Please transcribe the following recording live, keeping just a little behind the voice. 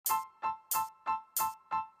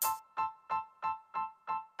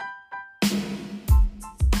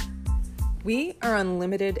We are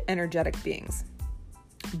unlimited energetic beings.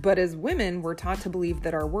 But as women, we're taught to believe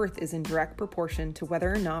that our worth is in direct proportion to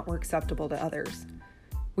whether or not we're acceptable to others.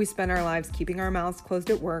 We spend our lives keeping our mouths closed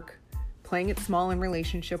at work, playing it small in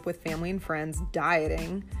relationship with family and friends,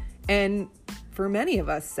 dieting, and for many of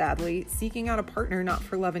us, sadly, seeking out a partner not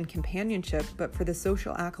for love and companionship, but for the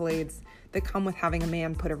social accolades that come with having a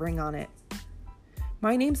man put a ring on it.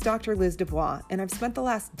 My name's Dr. Liz Dubois, and I've spent the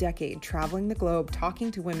last decade traveling the globe talking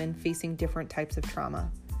to women facing different types of trauma.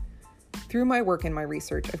 Through my work and my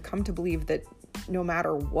research, I've come to believe that no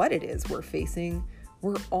matter what it is we're facing,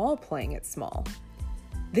 we're all playing it small.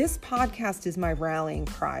 This podcast is my rallying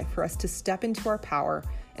cry for us to step into our power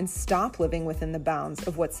and stop living within the bounds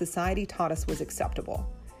of what society taught us was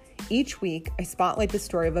acceptable. Each week, I spotlight the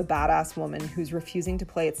story of a badass woman who's refusing to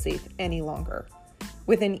play it safe any longer.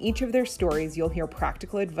 Within each of their stories, you'll hear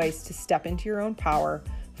practical advice to step into your own power,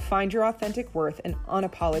 find your authentic worth, and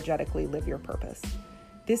unapologetically live your purpose.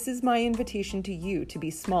 This is my invitation to you to be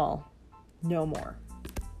small, no more.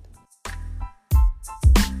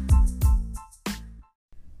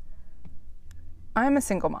 I'm a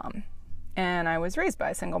single mom, and I was raised by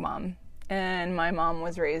a single mom, and my mom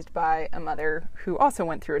was raised by a mother who also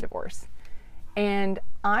went through a divorce. And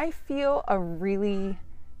I feel a really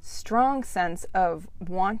strong sense of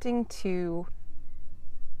wanting to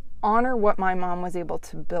honor what my mom was able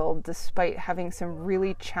to build despite having some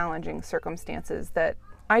really challenging circumstances that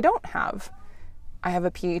I don't have. I have a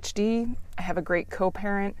PhD, I have a great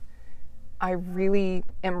co-parent, I really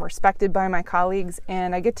am respected by my colleagues,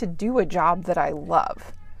 and I get to do a job that I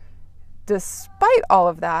love. Despite all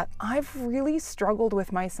of that, I've really struggled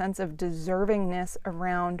with my sense of deservingness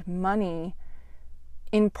around money,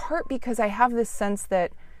 in part because I have this sense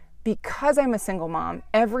that because I'm a single mom,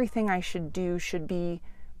 everything I should do should be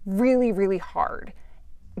really, really hard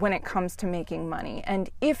when it comes to making money.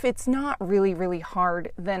 And if it's not really, really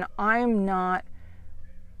hard, then I'm not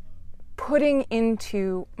putting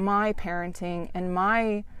into my parenting and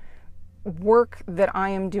my work that I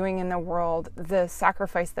am doing in the world the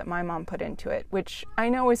sacrifice that my mom put into it, which I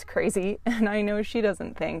know is crazy and I know she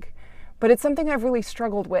doesn't think, but it's something I've really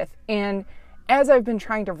struggled with. And as I've been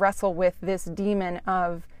trying to wrestle with this demon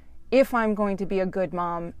of, if I'm going to be a good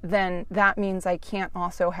mom, then that means I can't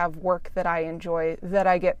also have work that I enjoy, that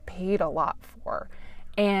I get paid a lot for.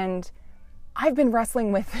 And I've been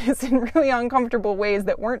wrestling with this in really uncomfortable ways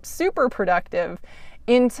that weren't super productive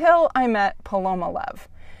until I met Paloma Lev.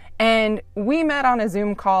 And we met on a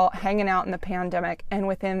Zoom call hanging out in the pandemic. And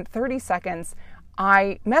within 30 seconds,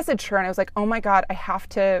 I messaged her and I was like, oh my God, I have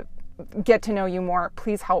to get to know you more.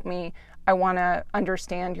 Please help me. I want to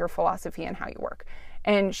understand your philosophy and how you work.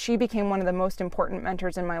 And she became one of the most important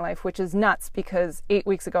mentors in my life, which is nuts because 8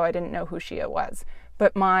 weeks ago, I didn't know who she was.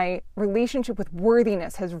 But my relationship with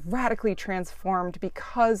worthiness has radically transformed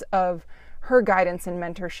because of her guidance and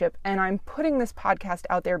mentorship. And I'm putting this podcast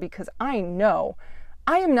out there because I know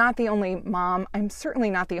I am not the only mom. I'm certainly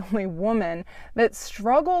not the only woman that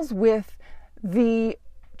struggles with the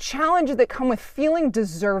challenges that come with feeling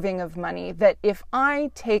deserving of money. That if I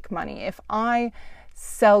take money, if I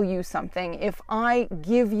sell you something, if I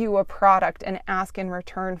give you a product and ask in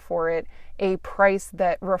return for it a price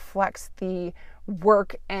that reflects the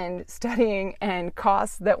work and studying and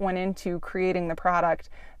costs that went into creating the product,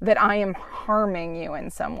 that I am harming you in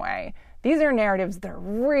some way. These are narratives that are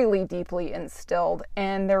really deeply instilled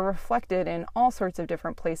and they're reflected in all sorts of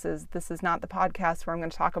different places. This is not the podcast where I'm going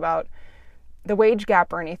to talk about the wage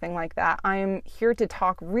gap or anything like that. I'm here to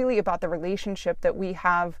talk really about the relationship that we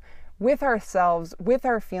have with ourselves, with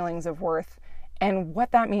our feelings of worth, and what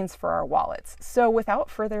that means for our wallets. So without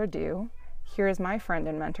further ado, here is my friend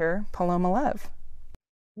and mentor, Paloma Lev.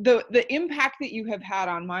 The impact that you have had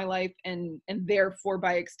on my life and therefore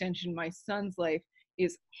by extension my son's life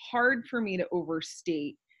is hard for me to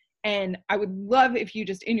overstate. And I would love if you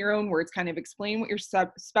just in your own words kind of explain what your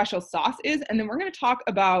special sauce is. And then we're going to talk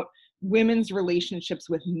about women's relationships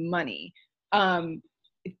with money.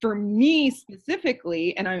 For me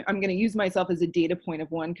specifically, and I'm going to use myself as a data point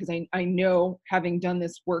of one, because I know, having done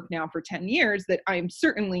this work now for 10 years, that I'm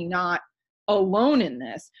certainly not alone in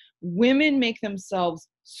this. Women make themselves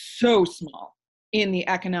so small in the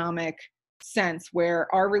economic sense, where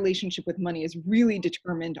our relationship with money is really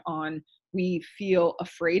determined on, we feel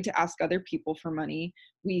afraid to ask other people for money.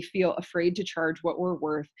 We feel afraid to charge what we're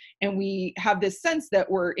worth. And we have this sense that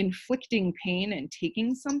we're inflicting pain and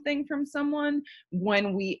taking something from someone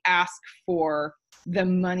when we ask for the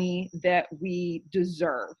money that we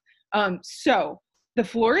deserve. So the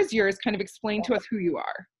floor is yours. Kind of explain to us who you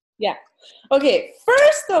are. Yeah. Okay.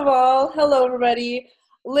 First of all, hello, everybody.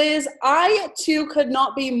 Liz, I too could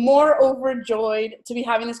not be more overjoyed to be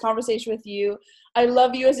having this conversation with you. I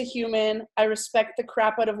love you as a human. I respect the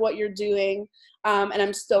crap out of what you're doing, and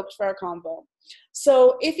I'm stoked for our convo.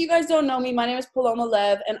 So if you guys don't know me, my name is Paloma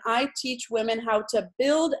Lev, and I teach women how to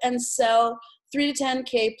build and sell 3 to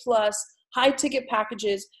 10K plus high ticket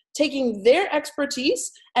packages, taking their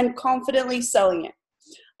expertise and confidently selling it.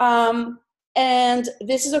 And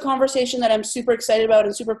this is a conversation that I'm super excited about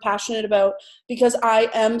and super passionate about because I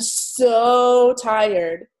am so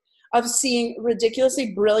tired of seeing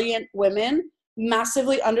ridiculously brilliant women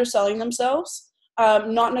massively underselling themselves,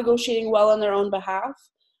 not negotiating well on their own behalf,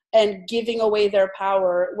 and giving away their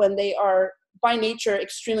power when they are, by nature,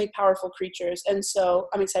 extremely powerful creatures. And so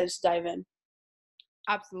I'm excited to dive in.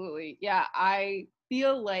 Absolutely. Yeah, I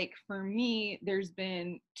feel like for me, there's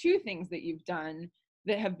been two things that you've done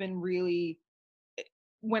that have been really,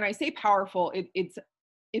 when I say powerful,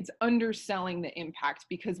 it's underselling the impact,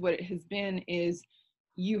 because what it has been is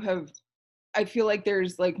I feel like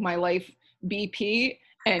there's like my life BP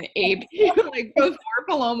and AP, like before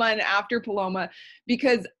Paloma and after Paloma,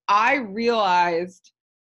 because I realized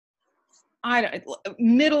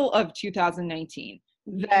middle of 2019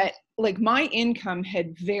 that like my income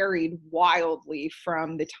had varied wildly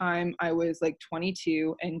from the time I was like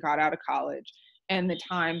 22 and got out of college and the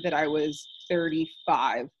time that I was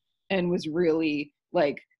 35 and was really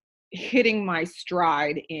like hitting my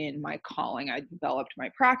stride in my calling. I developed my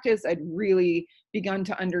practice. I'd really begun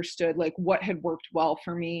to understood like what had worked well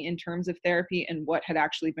for me in terms of therapy and what had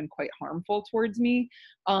actually been quite harmful towards me.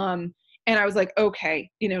 And I was like, okay,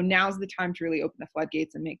 now's the time to really open the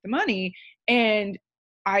floodgates and make the money. And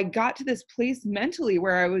I got to this place mentally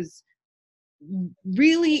where I was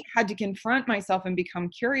really had to confront myself and become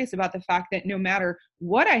curious about the fact that no matter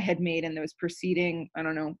what I had made in those preceding,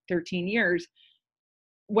 13 years,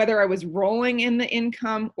 whether I was rolling in the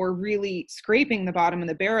income or really scraping the bottom of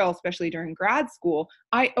the barrel, especially during grad school,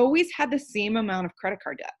 I always had the same amount of credit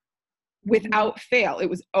card debt without fail. It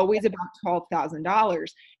was always about $12,000.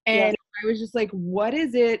 And I was just like, what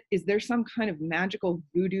is it? Is there some kind of magical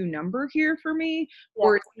voodoo number here for me?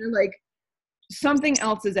 Or is there like something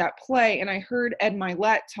else is at play? And I heard Ed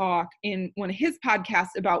Milet talk in one of his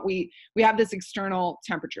podcasts about we have this external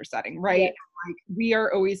temperature setting, right? Like we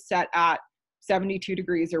are always set at 72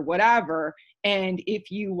 degrees or whatever. And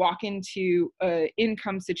if you walk into an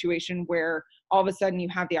income situation where all of a sudden you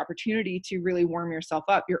have the opportunity to really warm yourself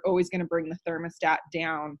up, you're always going to bring the thermostat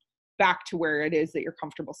down back to where it is that your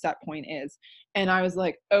comfortable set point is. And I was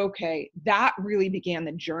like, okay, that really began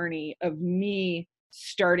the journey of me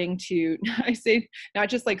starting to, I say, not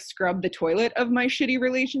just like scrub the toilet of my shitty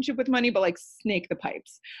relationship with money, but like snake the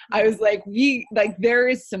pipes. I was like, there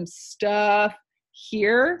is some stuff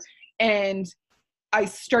here. And I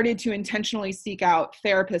started to intentionally seek out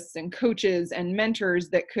therapists and coaches and mentors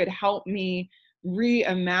that could help me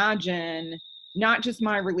reimagine not just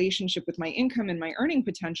my relationship with my income and my earning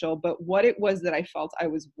potential, but what it was that I felt I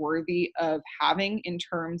was worthy of having in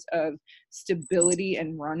terms of stability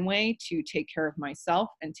and runway to take care of myself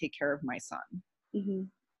and take care of my son.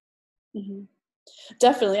 Mm-hmm. Mm-hmm.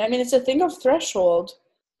 Definitely. I mean, it's a thing of threshold.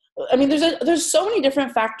 I mean, there's so many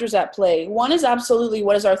different factors at play. One is absolutely,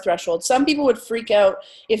 what is our threshold? Some people would freak out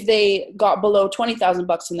if they got below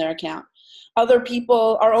 $20,000 in their account. Other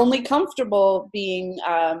people are only comfortable being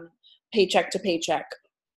paycheck to paycheck.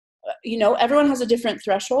 Everyone has a different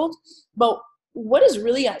threshold, but what is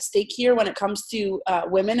really at stake here when it comes to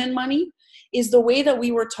women and money is the way that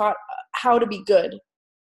we were taught how to be good.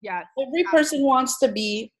 Yeah. Every person wants to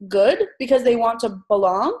be good because they want to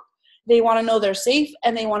belong. They want to know they're safe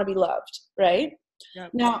and they want to be loved, right? Yep.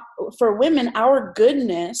 Now, for women, our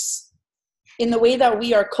goodness in the way that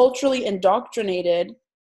we are culturally indoctrinated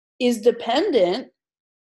is dependent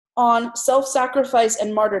on self-sacrifice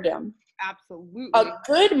and martyrdom. Absolutely. A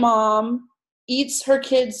good mom eats her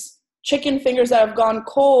kids' chicken fingers that have gone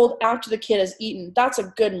cold after the kid has eaten. That's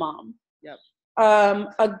a good mom. Yep.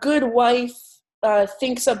 A good wife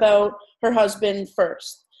thinks about her husband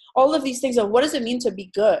first. All of these things of what does it mean to be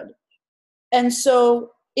good? And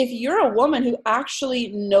so if you're a woman who actually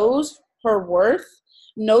knows her worth,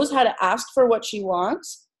 knows how to ask for what she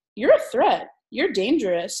wants, you're a threat. You're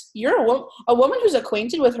dangerous. You're a woman who's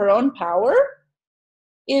acquainted with her own power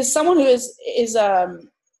is someone who is a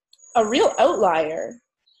real outlier.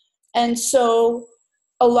 And so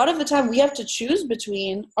a lot of the time we have to choose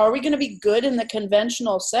between, are we going to be good in the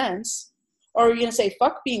conventional sense, or are we going to say,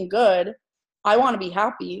 fuck being good, I want to be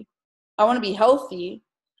happy, I want to be healthy,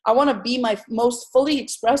 I want to be my most fully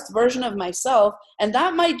expressed version of myself, and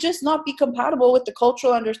that might just not be compatible with the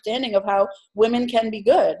cultural understanding of how women can be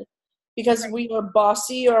good. because we are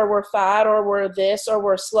bossy, or we're fat, or we're this, or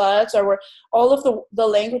we're sluts, or we're all of the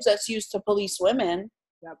language that's used to police women.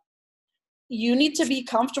 Yep. You need to be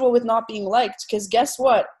comfortable with not being liked, because guess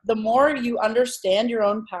what? The more you understand your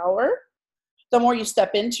own power, the more you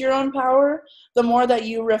step into your own power, the more that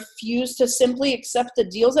you refuse to simply accept the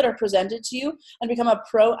deals that are presented to you and become a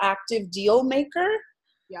proactive deal maker,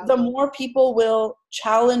 the more people will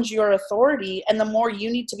challenge your authority, and the more you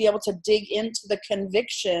need to be able to dig into the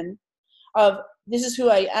conviction of, this is who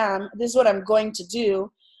I am, this is what I'm going to do,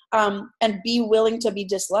 and be willing to be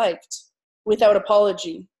disliked without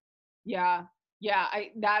apology. Yeah. Yeah.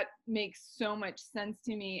 That makes so much sense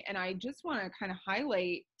to me. And I just want to kind of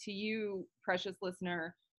highlight to you, precious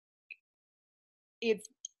listener, it's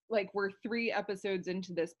like we're 3 episodes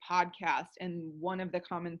into this podcast, and one of the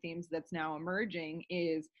common themes that's now emerging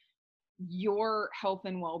is your health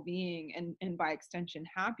and well-being, and by extension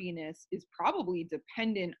happiness, is probably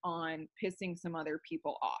dependent on pissing some other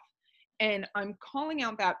people off. And I'm calling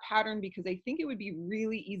out that pattern because I think it would be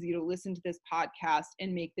really easy to listen to this podcast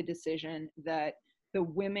and make the decision that the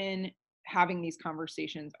women having these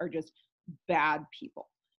conversations are just bad people.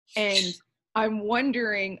 And I'm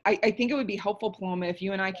wondering, I think it would be helpful, Paloma, if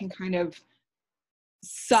you and I can kind of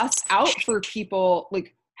suss out for people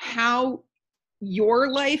like how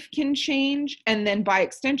your life can change, and then by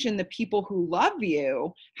extension the people who love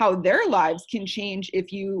you, how their lives can change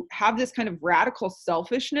if you have this kind of radical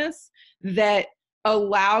selfishness that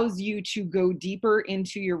allows you to go deeper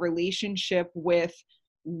into your relationship with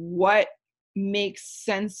what makes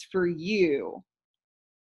sense for you.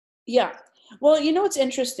 Yeah. Well, it's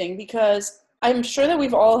interesting, because I'm sure that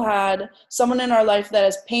we've all had someone in our life that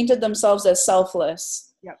has painted themselves as selfless.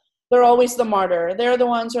 They're always the martyr. They're the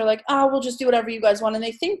ones who are like, we'll just do whatever you guys want. And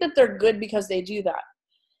they think that they're good because they do that.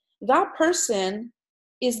 That person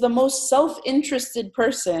is the most self-interested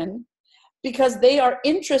person, because they are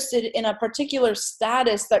interested in a particular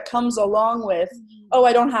status that comes along with,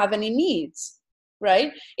 I don't have any needs,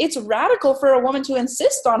 right? It's radical for a woman to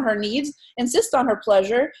insist on her needs, insist on her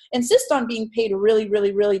pleasure, insist on being paid really,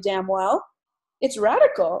 really, really damn well. It's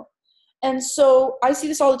radical. And so I see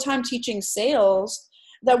this all the time teaching sales,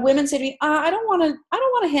 that women say to me, I don't want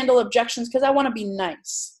to handle objections because I want to be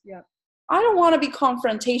nice. Yeah. I don't want to be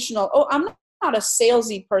confrontational. I'm not a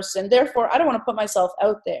salesy person, therefore I don't want to put myself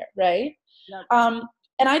out there, right? Yep.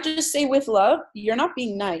 And I just say, with love, you're not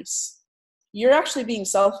being nice. You're actually being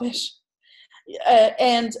selfish,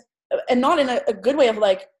 and not in a good way of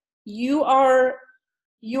like, you are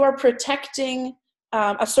protecting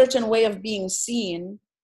a certain way of being seen.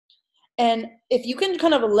 And if you can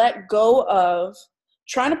kind of let go of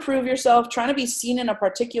trying to prove yourself, trying to be seen in a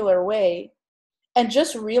particular way, and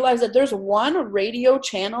just realize that there's one radio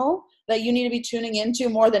channel that you need to be tuning into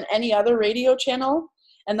more than any other radio channel,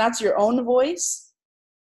 and that's your own voice.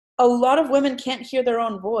 A lot of women can't hear their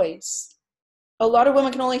own voice. A lot of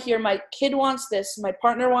women can only hear, my kid wants this, my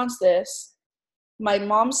partner wants this, my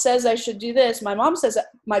mom says I should do this, my mom says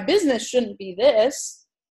my business shouldn't be this,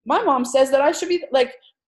 my mom says that I should be like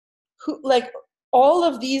all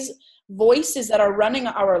of these voices that are running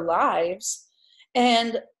our lives.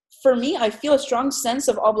 And for me, I feel a strong sense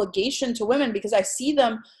of obligation to women, because I see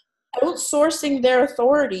them outsourcing their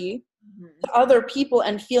authority to other people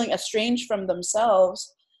and feeling estranged from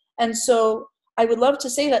themselves. And so I would love to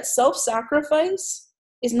say that self-sacrifice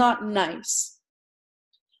is not nice.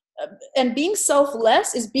 And being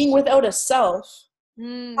selfless is being without a self.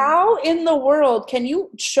 How in the world can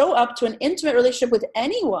you show up to an intimate relationship with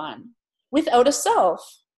anyone without a self,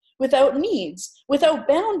 without needs, without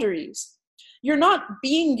boundaries? You're not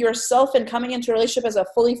being yourself and coming into a relationship as a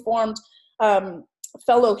fully formed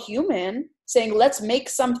fellow human, saying, let's make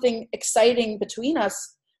something exciting between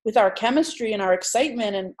us with our chemistry and our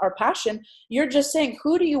excitement and our passion. You're just saying,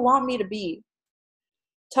 who do you want me to be?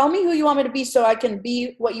 Tell me who you want me to be, so I can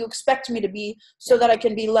be what you expect me to be, so that I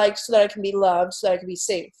can be liked, so that I can be loved, so that I can be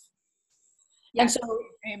safe. Yes. And so,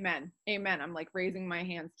 amen. I'm like raising my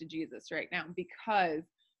hands to Jesus right now, because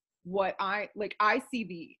what I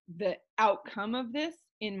see the outcome of this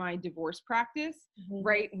in my divorce practice,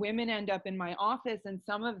 right? Women end up in my office, and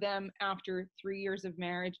some of them after 3 years of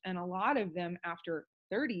marriage, and a lot of them after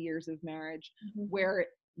 30 years of marriage, where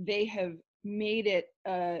they have made it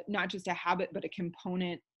not just a habit, but a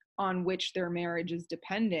component on which their marriage is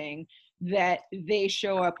depending, that they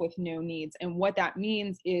show up with no needs. And what that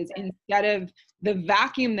means is, instead of the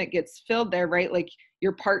vacuum that gets filled there, right? Like,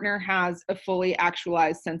 your partner has a fully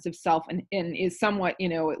actualized sense of self and is somewhat,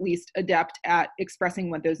 at least adept at expressing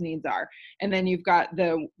what those needs are. And then you've got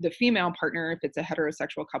the female partner, if it's a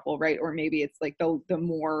heterosexual couple, right? Or maybe it's like the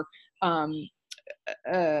more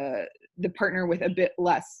the partner with a bit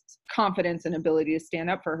less confidence and ability to stand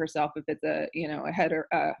up for herself if it's a, you know,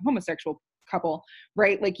 a homosexual couple,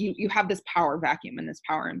 right? Like you have this power vacuum and this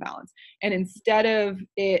power imbalance. And instead of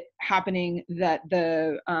it happening that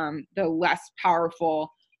the less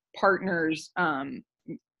powerful partner's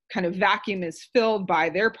kind of vacuum is filled by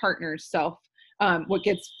their partner's self, what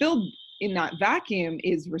gets filled in that vacuum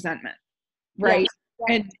is resentment, right?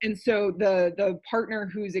 And so the partner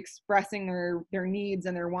who's expressing their needs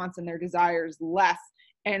and their wants and their desires less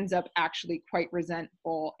ends up actually quite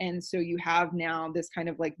resentful. And so you have now this kind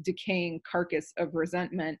of like decaying carcass of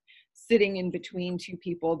resentment sitting in between two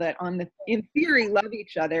people that in theory love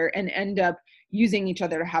each other and end up using each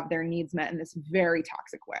other to have their needs met in this very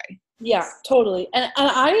toxic way. Yeah, totally. And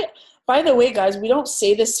I, by the way, guys, we don't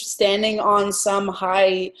say this standing on some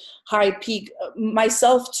high peak.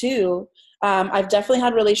 Myself too. I've definitely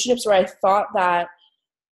had relationships where I thought that,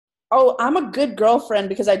 oh, I'm a good girlfriend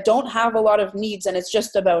because I don't have a lot of needs and it's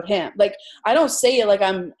just about him. Like, I don't say it like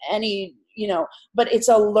I'm any, you know, but it's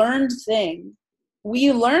a learned thing.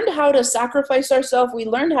 We learned how to sacrifice ourselves. We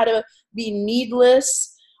learned how to be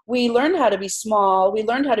needless. We learned how to be small. We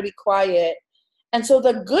learned how to be quiet. And so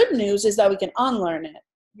the good news is that we can unlearn it.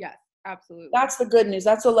 Yes, absolutely. That's the good news.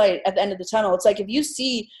 That's the light at the end of the tunnel. It's like if you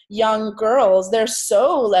see young girls, they're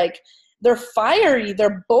so like, they're fiery,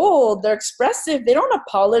 they're bold, they're expressive. They don't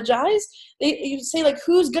apologize. You say like,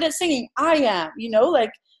 who's good at singing? I am, you know,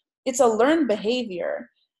 like it's a learned behavior.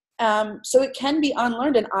 So it can be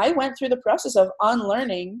unlearned. And I went through the process of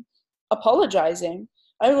unlearning, apologizing.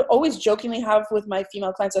 I would always jokingly have with my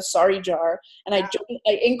female clients a sorry jar, and I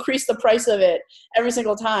increase the price of it every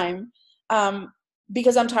single time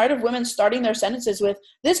because I'm tired of women starting their sentences with,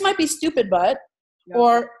 this might be stupid, but,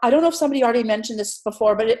 or I don't know if somebody already mentioned this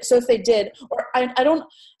before, but so if they did, or I don't,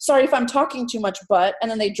 sorry if I'm talking too much, but, and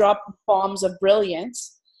then they drop bombs of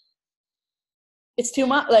brilliance. It's too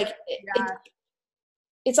much. Like,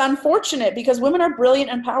 it's unfortunate because women are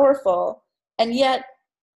brilliant and powerful, and yet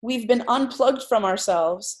we've been unplugged from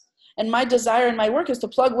ourselves. And my desire in my work is to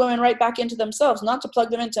plug women right back into themselves, not to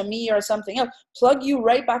plug them into me or something else. Plug you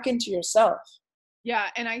right back into yourself. Yeah.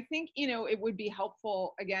 And I think, you know, it would be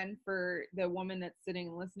helpful, again, for the woman that's sitting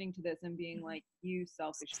and listening to this and being like, you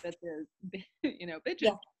selfish bitches, you know, bitches.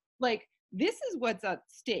 Yeah. Like, this is what's at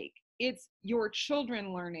stake. It's your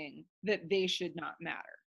children learning that they should not matter,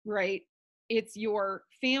 right? It's your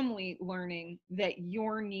family learning that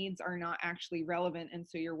your needs are not actually relevant. And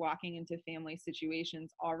so you're walking into family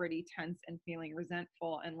situations already tense and feeling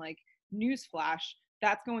resentful. And like, newsflash,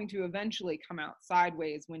 that's going to eventually come out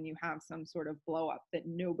sideways when you have some sort of blow up that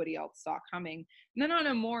nobody else saw coming. And then on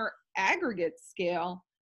a more aggregate scale,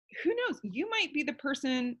 who knows? You might be the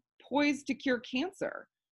person poised to cure cancer,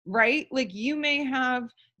 right? Like, you may have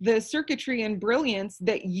the circuitry and brilliance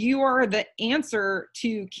that you are the answer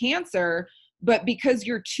to cancer, but because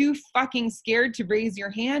you're too fucking scared to raise your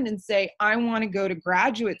hand and say, I want to go to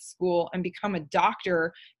graduate school and become a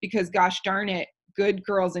doctor because gosh darn it, good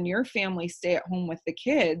girls in your family stay at home with the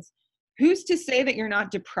kids, who's to say that you're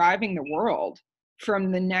not depriving the world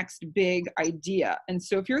from the next big idea? And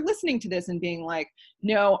so if you're listening to this and being like,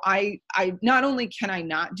 no, I not only can I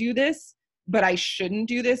not do this, but I shouldn't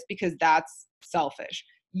do this because that's selfish.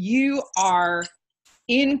 You are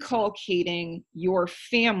inculcating your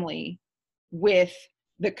family with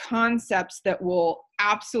the concepts that will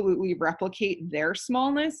absolutely replicate their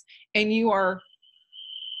smallness, and you are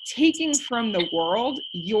taking from the world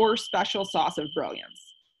your special sauce of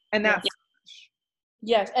brilliance. And that's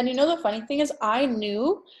yes. And you know, the funny thing is, I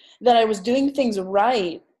knew that I was doing things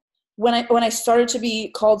right when I started to be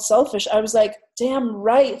called selfish. I was like, damn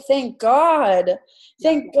right, thank God.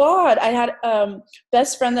 Thank God. I had a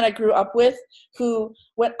best friend that I grew up with who,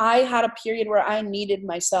 when I had a period where I needed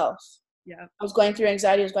myself, I was going through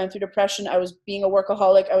anxiety, I was going through depression, I was being a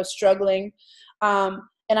workaholic, I was struggling,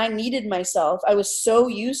 and I needed myself. I was so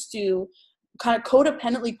used to kind of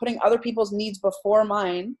codependently putting other people's needs before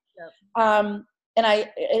mine. And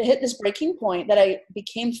it hit this breaking point that I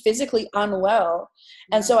became physically unwell.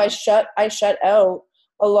 And so I shut out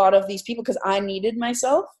a lot of these people because I needed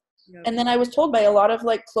myself. And then I was told by a lot of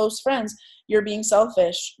like close friends, you're being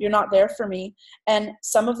selfish, you're not there for me. And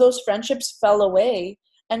some of those friendships fell away.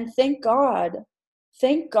 And thank God,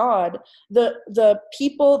 the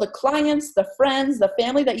people, the clients, the friends, the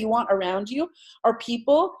family that you want around you are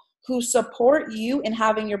people who support you in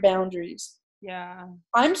having your boundaries. Yeah.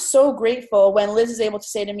 I'm so grateful when Liz is able to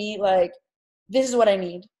say to me, like, this is what I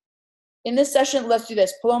need. In this session, let's do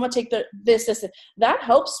this. Paloma, take this. That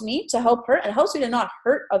helps me to help her, and helps me to not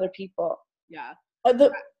hurt other people. Yeah.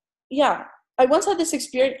 Yeah. I once had this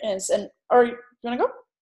experience, and or you want to go?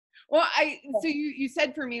 Well, so you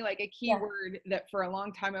said for me like a key word that for a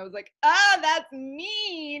long time I was like, that's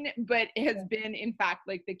mean, but it has been in fact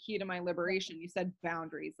like the key to my liberation. You said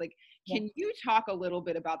boundaries. Like, can you talk a little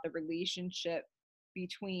bit about the relationship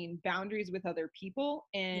between boundaries with other people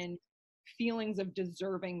and feelings of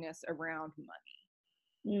deservingness around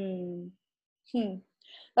money?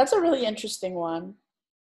 That's a really interesting one.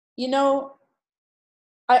 You know,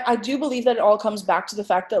 I do believe that it all comes back to the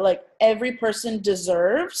fact that like every person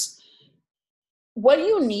deserves what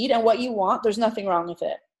you need and what you want. There's nothing wrong with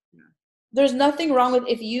it. There's nothing wrong with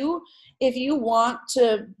if you want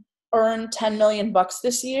to earn 10 million bucks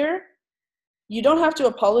this year, you don't have to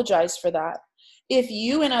apologize for that. If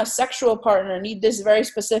you and a sexual partner need this very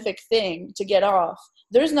specific thing to get off,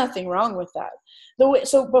 there's nothing wrong with that.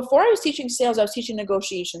 So before I was teaching sales, I was teaching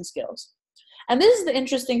negotiation skills. And this is the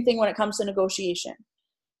interesting thing when it comes to negotiation.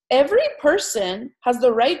 Every person has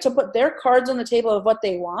the right to put their cards on the table of what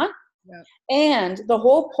they want. Yep. And the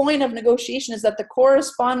whole point of negotiation is that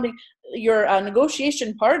your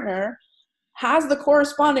negotiation partner has the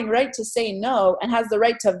corresponding right to say no and has the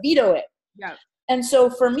right to veto it. Yep. And so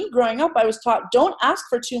for me growing up, I was taught, don't ask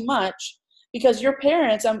for too much because your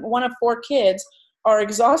parents, I'm one of 4 kids, are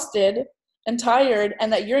exhausted and tired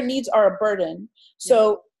and that your needs are a burden.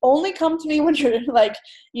 So only come to me when you're like,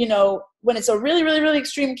 you know, when it's a really, really, really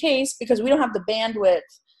extreme case because we don't have the bandwidth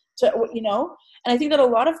to, you know. And I think that a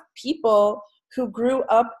lot of people who grew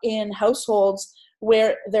up in households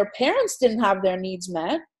where their parents didn't have their needs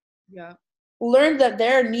met learned that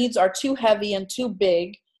their needs are too heavy and too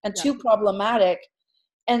big and too problematic.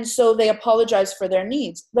 And so they apologize for their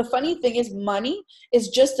needs. The funny thing is money is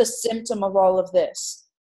just a symptom of all of this.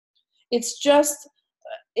 It's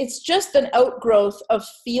just an outgrowth of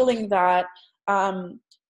feeling that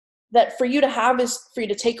that for you to have is for you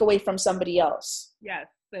to take away from somebody else. Yes.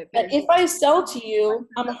 That if I sell to you,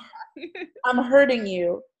 I'm hurting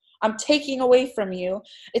you. I'm taking away from you.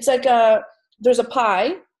 It's like there's a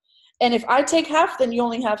pie, and if I take half, then you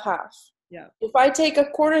only have half. Yeah. If I take a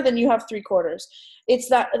quarter, then you have 3/4. It's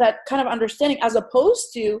that kind of understanding, as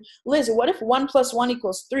opposed to, Liz, what if 1 + 1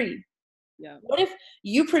 = 3? Yeah. What if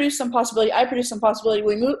you produce some possibility, I produce some possibility,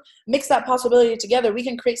 we mix that possibility together, we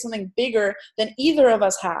can create something bigger than either of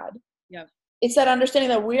us had. Yeah. It's that understanding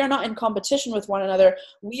that we are not in competition with one another.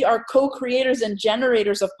 We are co-creators and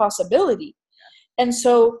generators of possibility. And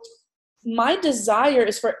so my desire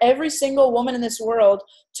is for every single woman in this world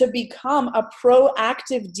to become a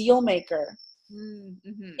proactive deal maker.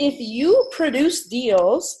 Mm-hmm. If you produce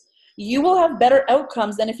deals, you will have better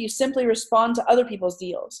outcomes than if you simply respond to other people's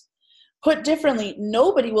deals. Put differently,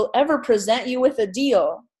 nobody will ever present you with a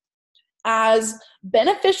deal as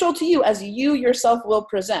beneficial to you as you yourself will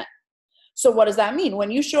present. So what does that mean?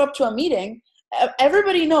 When you show up to a meeting,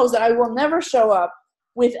 everybody knows that I will never show up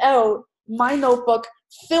without my notebook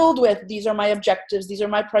filled with, these are my objectives, these are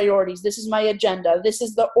my priorities, this is my agenda, this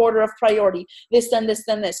is the order of priority, this, then this,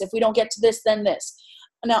 then this. If we don't get to this, then this.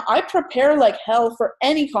 Now, I prepare like hell for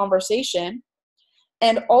any conversation.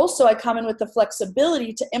 And also I come in with the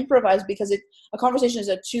flexibility to improvise because a conversation is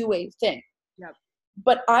a two-way thing. Yep.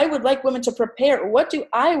 But I would like women to prepare. What do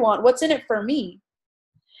I want? What's in it for me?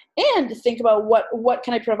 And think about what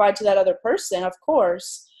can I provide to that other person, of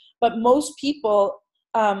course. But most people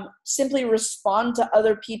simply respond to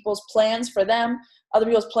other people's plans for them, other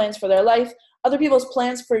people's plans for their life, other people's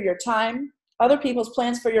plans for your time, other people's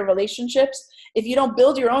plans for your relationships. If you don't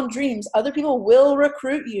build your own dreams, other people will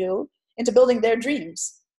recruit you into building their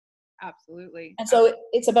dreams. Absolutely. And so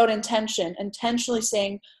it's about intentionally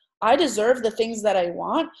saying, I deserve the things that I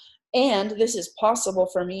want, and this is possible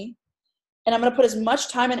for me. And I'm going to put as much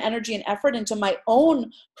time and energy and effort into my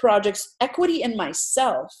own projects, equity in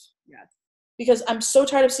myself. Yes. Because I'm so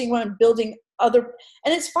tired of seeing women building and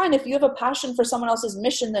it's fine. If you have a passion for someone else's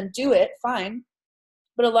mission, then do it, fine.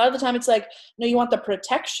 But a lot of the time it's like, no, you want the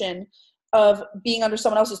protection of being under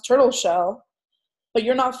someone else's turtle shell, but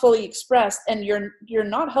you're not fully expressed, and you're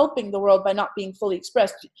not helping the world by not being fully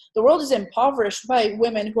expressed. The world is impoverished by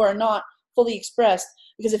women who are not fully expressed.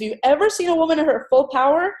 Because if you've ever seen a woman in her full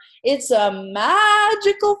power, it's a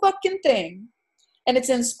magical fucking thing. And it's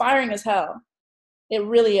inspiring as hell. It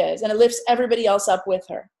really is. And it lifts everybody else up with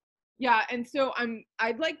her. Yeah. And so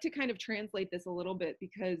I'd like to kind of translate this a little bit,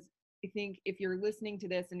 because I think if you're listening to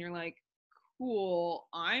this and you're like, cool,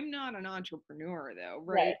 I'm not an entrepreneur though,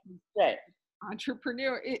 right? Right.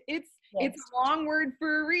 Entrepreneur, it's a long word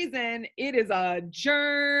for a reason. It is a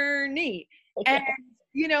journey. Okay. And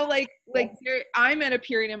you know, like I'm at a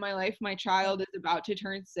period in my life, my child is about to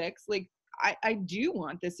turn 6. Like I do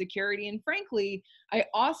want the security. And frankly, I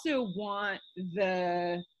also want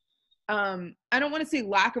the, I don't want to say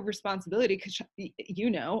lack of responsibility, because,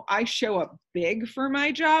 I show up big for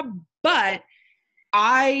my job, but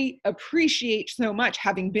I appreciate so much,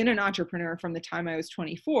 having been an entrepreneur from the time I was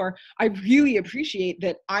 24, I really appreciate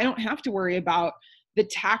that I don't have to worry about the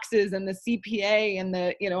taxes and the CPA and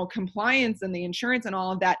the, compliance and the insurance and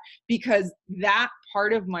all of that, because that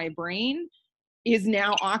part of my brain is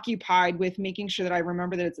now occupied with making sure that I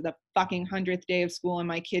remember that it's the fucking 100th day of school and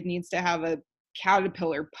my kid needs to have a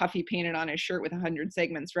caterpillar puffy painted on his shirt with 100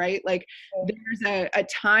 segments, right? Like, there's a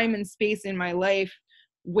time and space in my life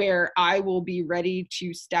where I will be ready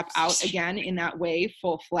to step out again in that way,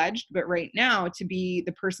 full-fledged. But right now, to be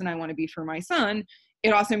the person I want to be for my son,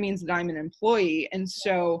 it also means that I'm an employee. And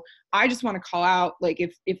so I just want to call out, like,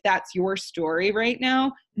 if that's your story right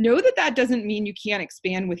now, know that that doesn't mean you can't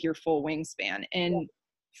expand with your full wingspan. And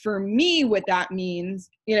for me, what that means,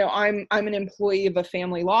 I'm an employee of a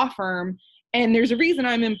family law firm, and there's a reason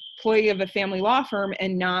I'm an employee of a family law firm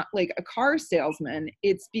and not like a car salesman.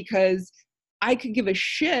 It's because I could give a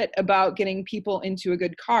shit about getting people into a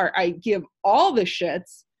good car. I give all the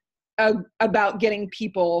shits about getting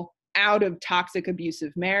people out of toxic,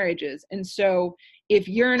 abusive marriages. And so if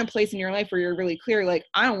you're in a place in your life where you're really clear, like,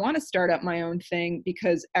 I don't want to start up my own thing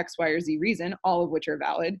because X, Y, or Z reason, all of which are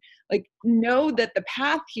valid, like, know that the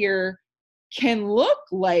path here can look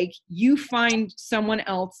like you find someone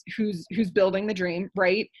else who's building the dream,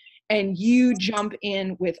 right? And you jump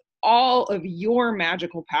in with all of your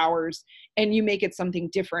magical powers and you make it something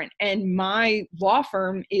different. And my law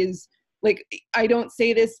firm is, like, I don't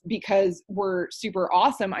say this because we're super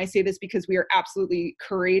awesome. I say this because we are absolutely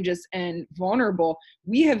courageous and vulnerable.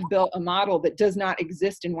 We have built a model that does not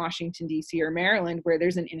exist in Washington, D.C. or Maryland, where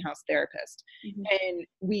there's an in-house therapist. Mm-hmm. And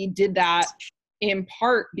we did that in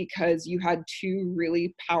part because you had two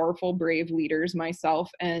really powerful, brave leaders, myself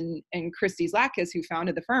and Christy Zlakis, who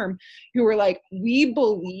founded the firm, who were like, we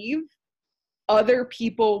believe other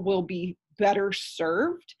people will be better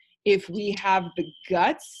served if we have the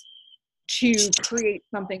guts to create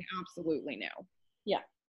something absolutely new. Yeah.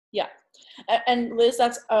 Yeah. And Liz,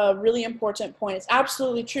 that's a really important point. It's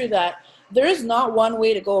absolutely true that there is not one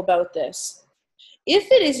way to go about this.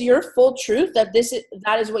 If it is your full truth that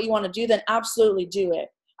that is what you want to do, then absolutely do it.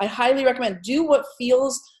 I highly recommend do what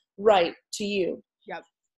feels right to you. Yep.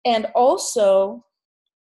 And also,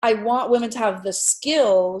 I want women to have the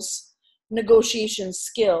skills, negotiation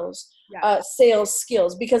skills, sales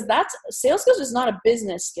skills, because sales skills is not a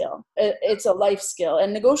business skill. It's a life skill.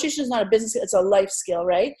 And negotiation is not a business skill. It's a life skill,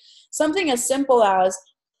 right? Something as simple as,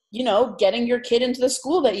 getting your kid into the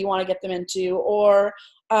school that you want to get them into, or,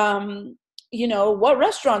 what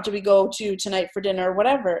restaurant do we go to tonight for dinner, or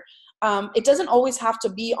whatever. It doesn't always have to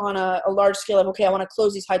be on a large scale of, okay, I want to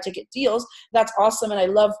close these high ticket deals. That's awesome. And I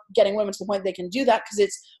love getting women to the point they can do that, because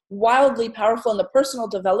it's wildly powerful, and the personal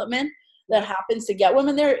development that happens to get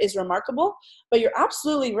women there is remarkable. But you're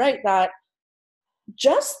absolutely right that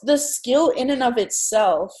just the skill in and of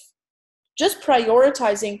itself, just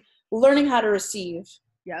prioritizing, learning how to receive,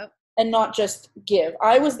 and not just give.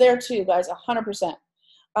 I was there too, guys,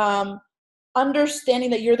 100%. Understanding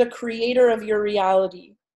that you're the creator of your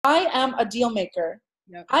reality. I am a deal maker.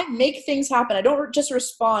 Yep. I make things happen. I don't just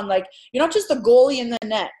respond. Like, you're not just a goalie in the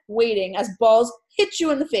net waiting as balls hit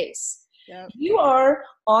you in the face. Yep. You are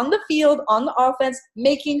on the field, on the offense,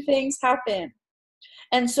 making things happen.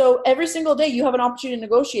 And so every single day you have an opportunity to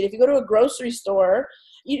negotiate. If you go to a grocery store,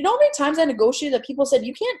 you know how many times I negotiated that people said,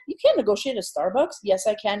 you can't negotiate at Starbucks? Yes,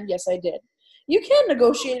 I can. Yes, I did. You can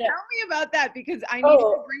negotiate. Tell me about that, because I need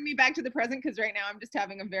to bring me back to the present, because right now I'm just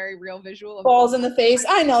having a very real visual of balls in the face.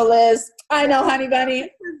 I know, Liz. I know, honey bunny.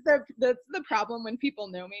 That's the problem when people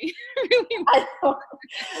know me. Really.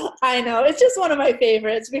 I know. It's just one of my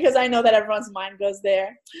favorites, because I know that everyone's mind goes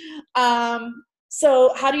there.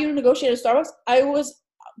 So how do you negotiate at Starbucks? I was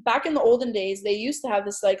back in the olden days, they used to have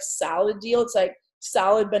this like salad deal. It's like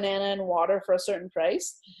salad, banana, and water for a certain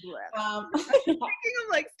price. I'm thinking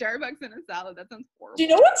of like Starbucks and a salad. That sounds horrible. Do you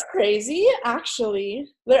know what's crazy? Actually,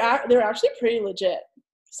 they're actually pretty legit.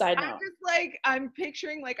 Side note. I'm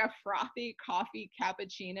picturing like a frothy coffee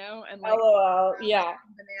cappuccino and like yeah,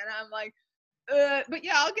 banana. I'm like, but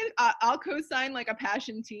yeah, I'll co-sign like a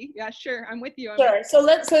passion tea. Yeah, sure. I'm with you. Sure. So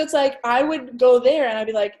it's like, I would go there and I'd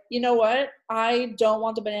be like, you know what? I don't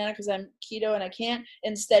want the banana because I'm keto and I can't.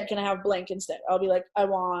 Instead, can I have blank instead? I'll be like, I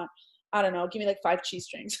don't know, give me like 5 cheese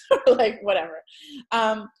strings or like whatever.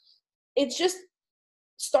 It's just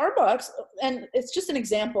Starbucks, and it's just an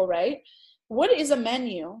example, right? What is a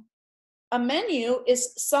menu? A menu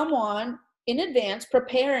is someone in advance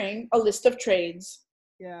preparing a list of trades.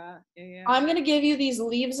 Yeah. I'm going to give you these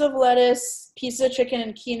leaves of lettuce, pieces of chicken,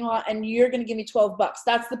 and quinoa, and you're going to give me $12.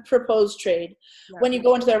 That's the proposed trade. Yeah. When you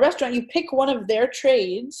go into their restaurant, you pick one of their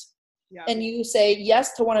trades, Yeah. and you say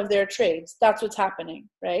yes to one of their trades. That's what's happening,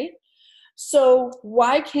 right? So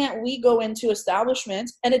why can't we go into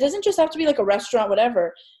establishments, and it doesn't just have to be like a restaurant,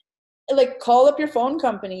 whatever, like call up your phone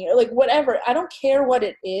company or like whatever. I don't care what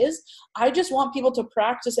it is. I just want people to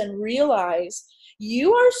practice and realize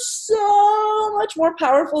you are so much more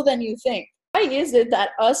powerful than you think. Why is it that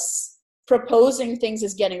us proposing things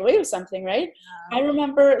is getting away with something, right? Yeah. I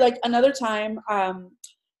remember like another time,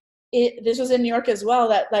 this was in New York as well,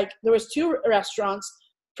 that like there was two restaurants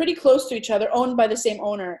pretty close to each other, owned by the same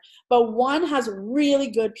owner, but one has really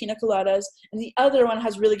good pina coladas and the other one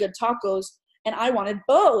has really good tacos, and I wanted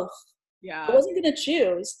both. Yeah. I wasn't going to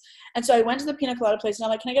choose. And so I went to the pina colada place and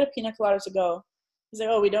I'm like, can I get a pina colada to go? He's like,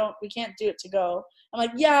 oh, we can't do it to go. I'm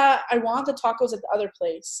like, yeah, I want the tacos at the other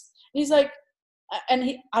place. And he's like,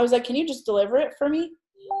 I was like, can you just deliver it for me?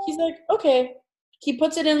 He's like, okay. He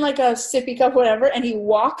puts it in like a sippy cup, whatever, and he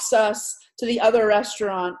walks us to the other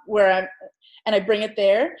restaurant and I bring it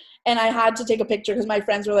there. And I had to take a picture because my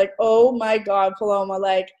friends were like, oh my God, Paloma,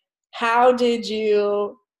 like, how did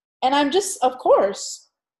you? And I'm just, of course.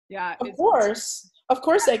 Yeah. Of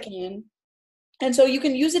course I can. And so you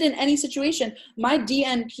can use it in any situation. My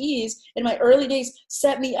DNPs in my early days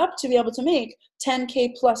set me up to be able to make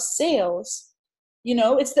 10K plus sales. You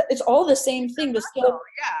know, it's all the same thing. The skill,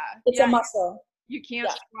 it's a muscle. You can't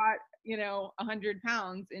squat, 100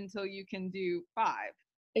 pounds until you can do 5.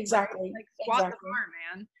 Exactly. Right? Like squat the bar,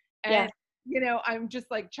 man. And I'm just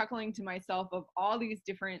like chuckling to myself of all these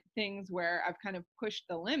different things where I've kind of pushed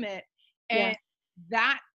the limit, and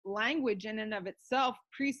that language in and of itself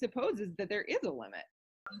presupposes that there is a limit.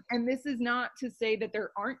 And this is not to say that there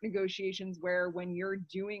aren't negotiations where when you're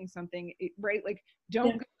doing something, right? Like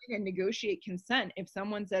don't go in and negotiate consent. If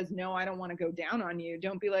someone says, no, I don't want to go down on you,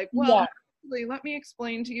 don't be like, well, actually, let me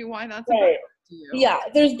explain to you why that's important to you. Yeah,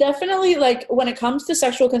 there's definitely like when it comes to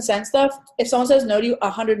sexual consent stuff, if someone says no to you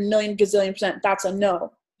 100 million gazillion %, that's a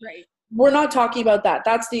no. Right. We're not talking about that.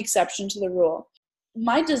 That's the exception to the rule.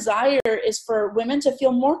 My desire is for women to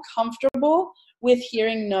feel more comfortable with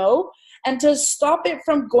hearing no and to stop it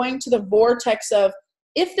from going to the vortex of,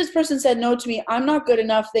 if this person said no to me, I'm not good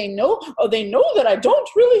enough. They know that I don't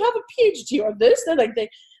really have a PhD or this. They're like,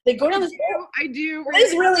 they go down this. I do.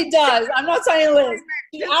 Liz really does. I'm not saying Liz.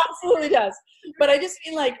 She absolutely does. But I just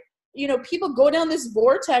mean like, people go down this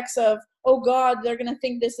vortex of, oh God, they're going to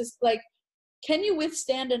think this is like, can you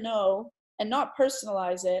withstand a no and not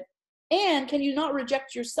personalize it? And can you not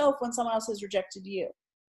reject yourself when someone else has rejected you?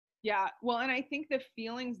 Yeah. Well, and I think the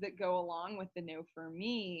feelings that go along with the no for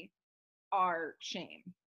me are shame.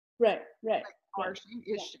 Right. Like, our shame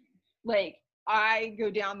is shame. Like I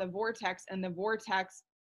go down the vortex, and the vortex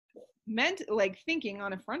meant like thinking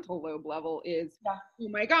on a frontal lobe level is, oh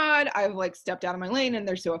my God, I've like stepped out of my lane and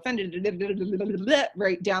they're so offended,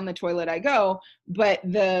 right down the toilet I go. But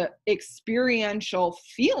the experiential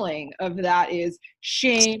feeling of that is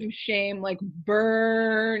shame, like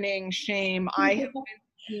burning shame. I have been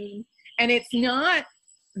seen. And it's not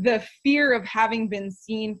the fear of having been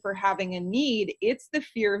seen for having a need. It's the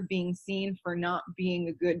fear of being seen for not being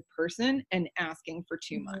a good person and asking for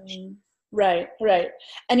too much. Right.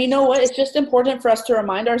 And you know what? It's just important for us to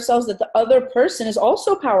remind ourselves that the other person is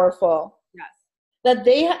also powerful. Yes. That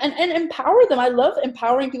they, and empower them. I love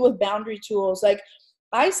empowering people with boundary tools. Like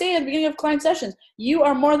I say at the beginning of client sessions, you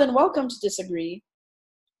are more than welcome to disagree.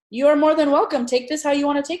 You are more than welcome. Take this how you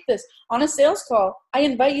want to take this. On a sales call, I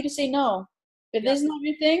invite you to say no. If this is not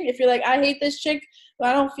your thing, if you're like, I hate this chick,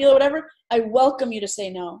 I don't feel whatever, I welcome you to say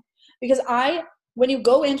no. Because when you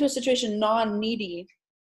go into a situation non-needy,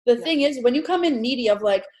 the thing is, when you come in needy of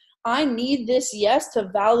like, I need this yes to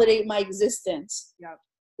validate my existence,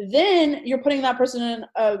 then you're putting that person in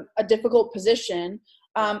a difficult position.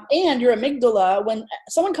 And your amygdala, when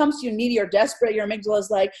someone comes to you needy or desperate, your amygdala is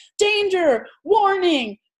like, danger,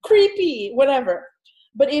 warning, creepy, whatever.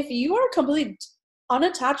 But if you are completely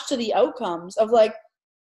unattached to the outcomes of like,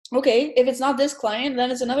 okay, if it's not this client, then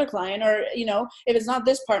it's another client, or, if it's not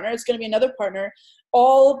this partner, it's going to be another partner,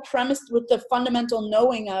 all premised with the fundamental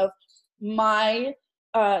knowing of my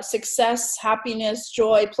success, happiness,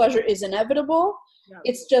 joy, pleasure is inevitable.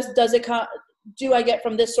 It's just, do I get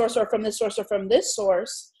from this source or from this source or from this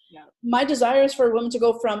source? My desire is for women to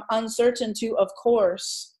go from uncertain to of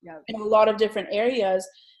course in a lot of different areas.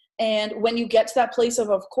 And when you get to that place of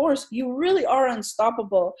course, you really are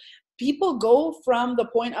unstoppable. People go from the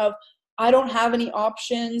point of, I don't have any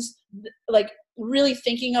options, like really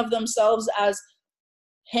thinking of themselves as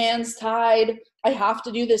hands tied, I have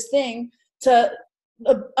to do this thing, to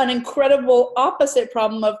an incredible opposite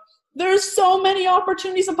problem of there's so many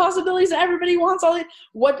opportunities and possibilities and everybody wants all.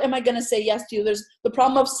 What am I going to say yes to? There's the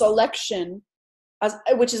problem of selection,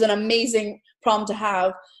 which is an amazing problem to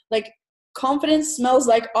have. Like, confidence smells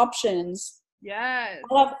like options. Yes.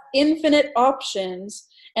 I have infinite options,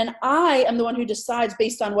 and I am the one who decides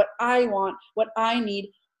based on what I want, what I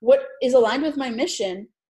need, what is aligned with my mission.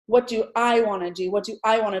 What do I want to do? What do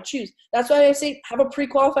I want to choose? That's why I say have a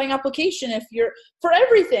pre-qualifying application if you're, for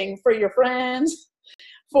everything, for your friends,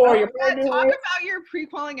 for your partner. Talk about your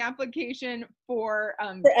pre-qualifying application for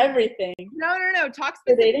everything. No. Talk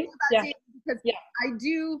specifically about dating, because yeah. I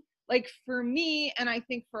do, like, for me, and I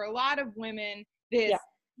think for a lot of women, this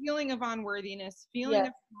feeling of unworthiness, feeling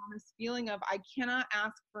of promise, feeling of I cannot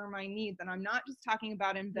ask for my needs. And I'm not just talking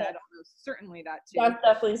about in bed, although certainly that too. That's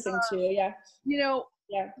definitely a thing too, You know,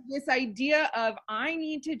 this idea of I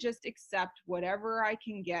need to just accept whatever I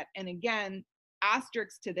can get. And again,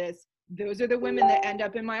 asterisks to this, those are the women that end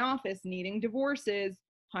up in my office needing divorces.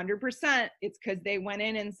 100%. It's because they went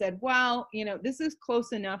in and said, well, you know, this is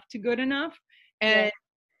close enough to good enough. And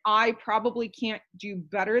I probably can't do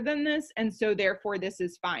better than this, and so therefore this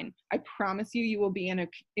is fine. I promise you, you will be in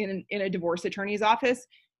a divorce attorney's office.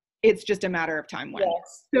 It's just a matter of time when.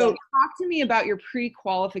 So talk to me about your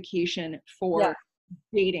pre-qualification for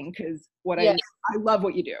dating, because I love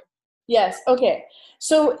what you do. Yes. Okay.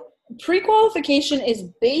 So pre-qualification is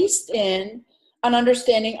based in an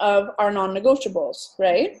understanding of our non-negotiables,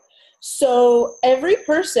 right? So every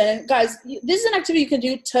person, guys, this is an activity you can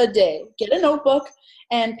do today. Get a notebook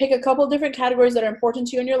and pick a couple different categories that are important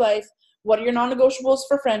to you in your life. What are your non-negotiables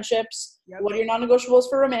for friendships? What are your non-negotiables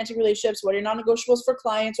for romantic relationships? What are your non-negotiables for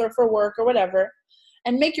clients or for work or whatever?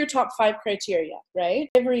 And make your top 5 criteria, right?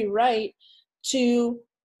 Every right to,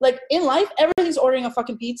 like, in life, everything's ordering a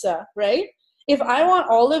fucking pizza, right? If I want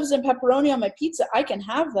olives and pepperoni on my pizza, I can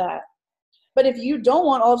have that. But if you don't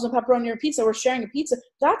want olives and pepperoni on your pizza, we're sharing a pizza,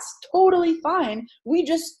 that's totally fine.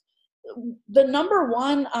 The number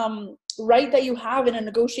one right that you have in a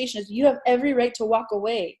negotiation is you have every right to walk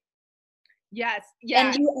away. Yes.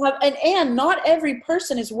 And you have, and not every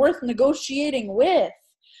person is worth negotiating with.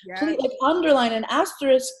 Please, like, underline and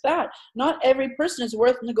asterisk that. Not every person is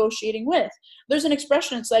worth negotiating with. There's an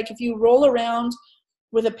expression, it's like if you roll around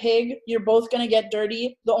with a pig, you're both going to get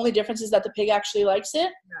dirty. The only difference is that the pig actually likes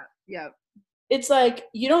it. It's like,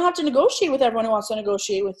 you don't have to negotiate with everyone who wants to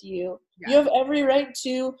negotiate with you. You have every right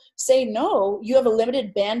to say no. You have a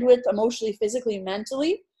limited bandwidth emotionally, physically,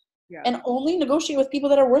 mentally, and only negotiate with people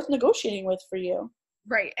that are worth negotiating with for you.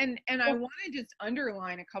 Right. And I want to just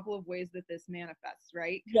underline a couple of ways that this manifests,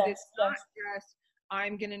 right? Because it's not just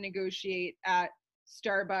I'm going to negotiate at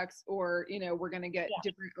Starbucks, or, you know, we're going to get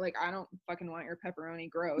different, like, I don't fucking want your pepperoni,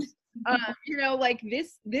 gross. You know, like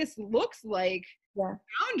this looks like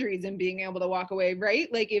boundaries and being able to walk away, right?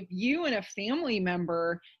 Like, if you and a family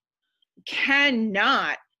member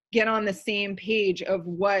cannot get on the same page of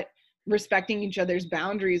what respecting each other's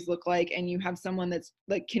boundaries look like, and you have someone that's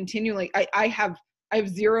like continually, I have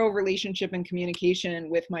zero relationship and communication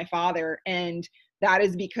with my father, and that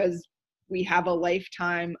is because we have a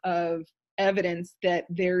lifetime of evidence that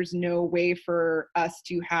there's no way for us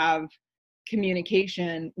to have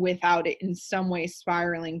communication without it in some way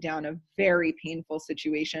spiraling down a very painful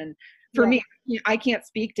situation. For me, I can't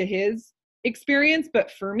speak to his experience, but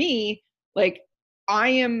for me, like, I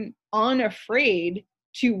am unafraid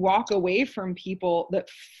to walk away from people that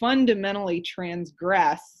fundamentally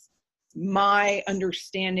transgress my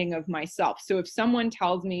understanding of myself. So if someone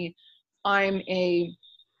tells me I'm a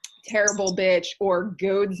terrible bitch or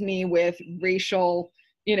goads me with racial,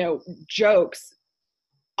 you know, jokes,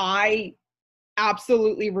 I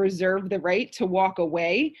absolutely reserve the right to walk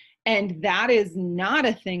away. And that is not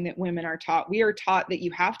a thing that women are taught. We are taught that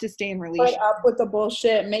you have to stay in relationship. Fight up with the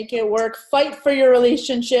bullshit, make it work, fight for your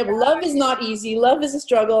relationship. Love is not easy. Love is a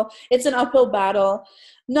struggle. It's an uphill battle.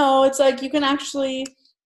 No, it's like you can actually,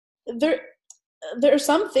 there are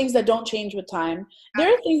some things that don't change with time.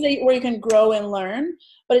 There are things where you can grow and learn,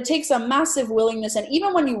 but it takes a massive willingness. And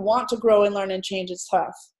even when you want to grow and learn and change, it's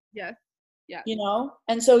tough. Yeah. You know?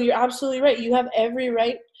 And so you're absolutely right. You have every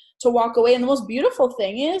right to walk away. And the most beautiful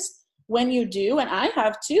thing is when you do, and I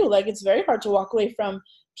have too, like, it's very hard to walk away from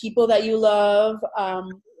people that you love,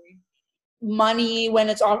 money, when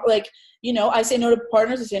it's all, like, you know, I say no to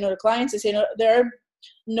partners, I say no to clients, I say no, there are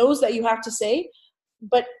no's that you have to say,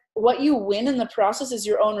 but what you win in the process is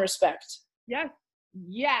your own respect.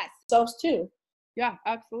 Yes. Selves too. Yeah,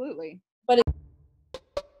 absolutely. But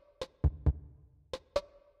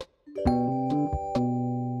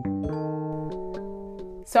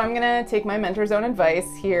So I'm gonna take my mentor's own advice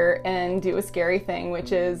here and do a scary thing,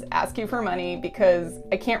 which is ask you for money, because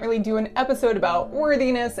I can't really do an episode about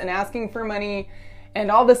worthiness and asking for money and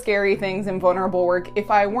all the scary things and vulnerable work if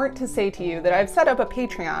I weren't to say to you that I've set up a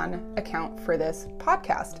Patreon account for this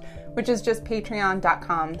podcast, which is just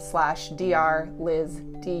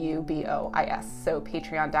patreon.com/drliz, D-U-B-O-I-S. So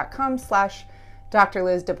patreon.com/Dr.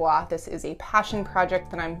 Liz Dubois. This is a passion project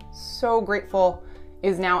that I'm so grateful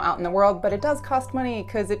is now out in the world, but it does cost money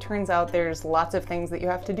because it turns out there's lots of things that you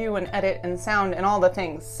have to do and edit and sound and all the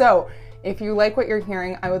things. So if you like what you're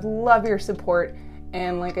hearing, I would love your support.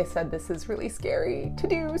 And like I said, this is really scary to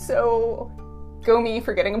do. So go me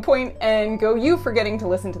for getting a point and go you for getting to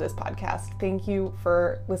listen to this podcast. Thank you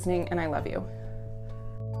for listening and I love you.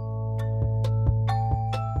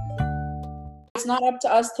 It's not up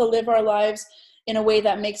to us to live our lives in a way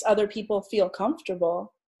that makes other people feel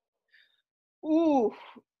comfortable. Ooh,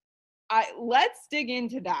 let's dig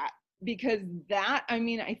into that, because that, I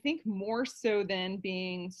mean, I think more so than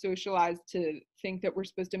being socialized to think that we're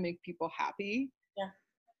supposed to make people happy. Yeah.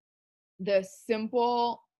 The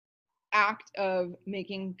simple act of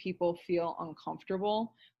making people feel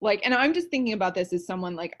uncomfortable. Like, and I'm just thinking about this as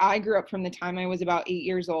someone, like, I grew up from the time I was about 8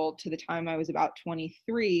 years old to the time I was about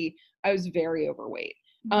 23. I was very overweight.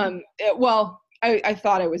 I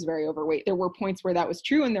thought I was very overweight. There were points where that was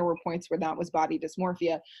true, and there were points where that was body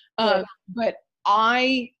dysmorphia. Right. But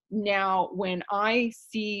I now, when I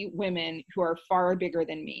see women who are far bigger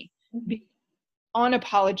than me, be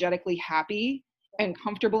unapologetically happy and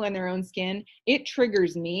comfortable in their own skin, it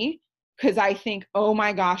triggers me, because I think, oh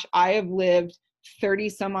my gosh, I have lived 30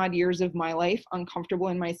 some odd years of my life uncomfortable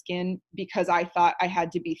in my skin because I thought I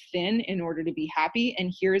had to be thin in order to be happy.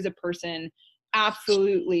 And here's a person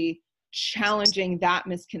absolutely challenging that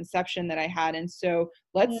misconception that I had. And so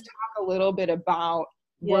let's talk a little bit about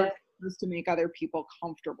work to make other people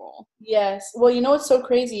comfortable. Yes. Well, you know what's so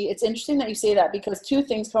crazy? It's interesting that you say that, because two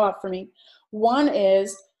things come up for me. One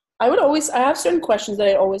is I have certain questions that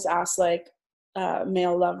I always ask, like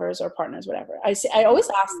male lovers or partners, whatever. I always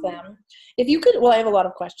ask them, if you could, well, I have a lot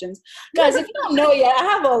of questions. Guys, if you don't know yet, I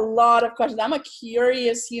have a lot of questions. I'm a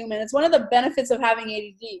curious human. It's one of the benefits of having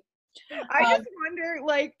ADD. I just wonder,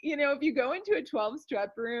 like, you know, if you go into a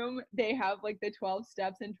 12-step room, they have like the 12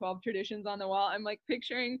 steps and 12 traditions on the wall. I'm like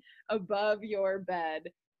picturing above your bed,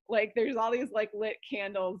 like there's all these like lit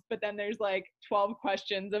candles, but then there's like 12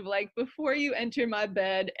 questions of like, before you enter my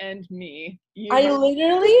bed and me.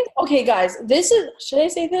 Okay, guys, should I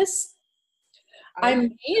say this? I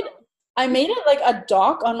made it like a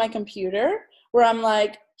doc on my computer where I'm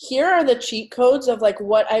like, here are the cheat codes of like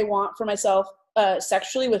what I want for myself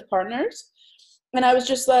sexually with partners. And I was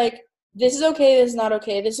just like, this is okay, this is not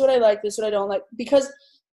okay, this is what I like, this is what I don't like, because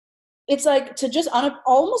it's like to just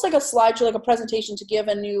almost like a slideshow, like a presentation to give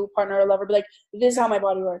a new partner or lover, be like, this is how my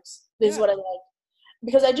body works, this is what I like.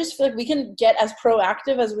 Because I just feel like we can get as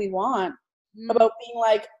proactive as we want about being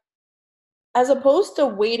like, as opposed to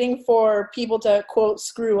waiting for people to quote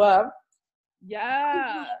screw up,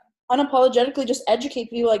 unapologetically just educate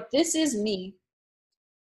people like, this is me.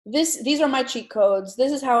 These are my cheat codes.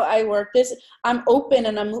 This is how I work. I'm open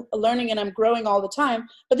and I'm learning and I'm growing all the time,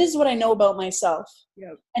 but this is what I know about myself.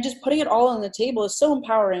 Yep. And just putting it all on the table is so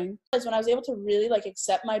empowering. Because when I was able to really like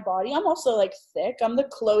accept my body, I'm also like thick. I'm the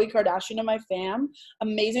Khloe Kardashian of my fam.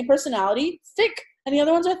 Amazing personality, thick, and the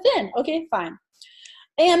other ones are thin. Okay, fine.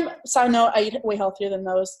 And side note, I eat way healthier than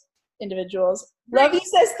those individuals. Right. Love you,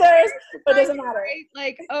 sisters, but it doesn't matter. Right?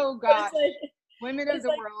 Like, oh God, like, women of the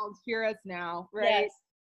world, hear us now, right? Yes.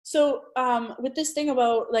 So with this thing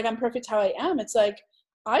about like I'm perfect how I am, it's like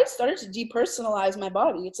I started to depersonalize my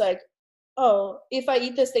body. It's like, oh, if I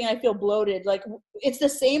eat this thing I feel bloated, like it's the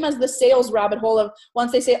same as the sales rabbit hole of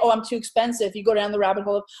once they say, oh, I'm too expensive, you go down the rabbit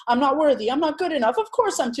hole of I'm not worthy, I'm not good enough, of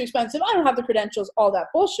course I'm too expensive, I don't have the credentials, all that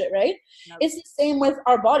bullshit, right? Nope. It's the same with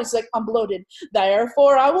our bodies. Like, I'm bloated,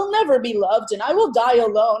 therefore I will never be loved and I will die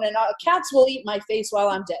alone and cats will eat my face while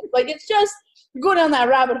I'm dead. Like, it's just go down that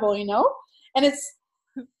rabbit hole, you know? And it's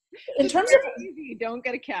in terms of easy, don't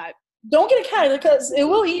get a cat. Don't get a cat, because it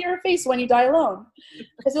will eat your face when you die alone,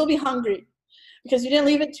 because it'll be hungry because you didn't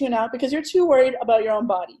leave it tuned out because you're too worried about your own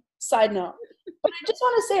body. Side note. But I just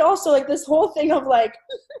want to say also, like, this whole thing of like,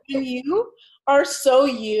 when you are so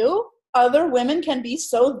you, other women can be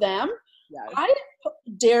so them. Yes. I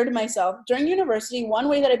dared myself during university. One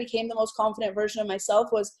way that I became the most confident version of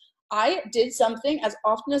myself was I did something as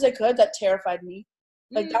often as I could that terrified me.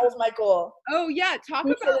 Like that was my goal. Oh yeah, talk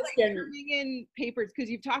Who said about it like scared me? turning in papers, because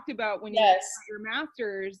you've talked about when you Yes. got your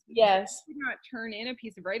master's, Yes. you could not turn in a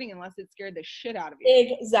piece of writing unless it scared the shit out of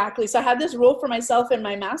you. Exactly. So I had this rule for myself in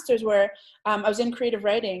my master's where I was in creative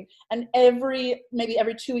writing, and maybe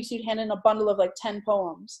every 2 weeks you'd hand in a bundle of like 10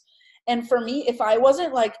 poems. And for me, if I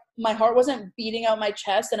wasn't like, my heart wasn't beating out my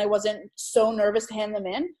chest and I wasn't so nervous to hand them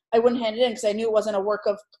in, I wouldn't hand it in because I knew it wasn't a work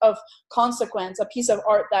of consequence, a piece of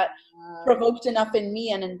art that provoked enough in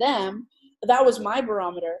me and in them. That was my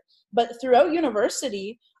barometer. But throughout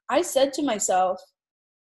university, I said to myself,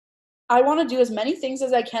 I want to do as many things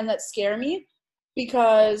as I can that scare me,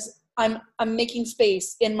 because I'm making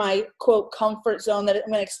space in my quote comfort zone that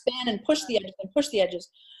I'm going to expand and push the edges.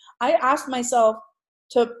 I asked myself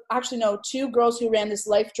to actually know 2 girls who ran this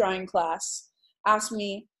life drawing class asked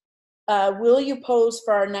me, will you pose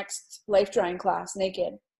for our next life drawing class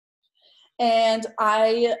naked? And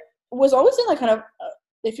I was always in like kind of,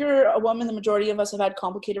 if you're a woman, the majority of us have had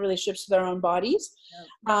complicated relationships with our own bodies.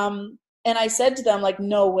 And I said to them, like,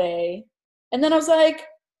 no way. And then I was like,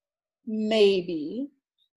 maybe.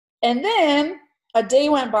 And then a day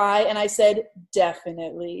went by and I said,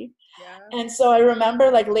 definitely. Yeah. And so I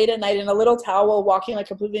remember like late at night in a little towel, walking like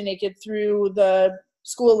completely naked through the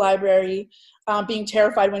school library, being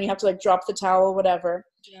terrified when you have to like drop the towel, whatever.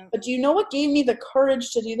 Yeah. But do you know what gave me the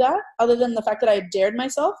courage to do that, other than the fact that I dared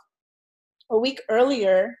myself? A week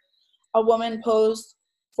earlier, a woman posed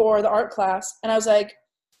for the art class, and I was like,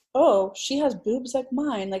 oh, she has boobs like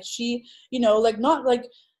mine. Like she, like not like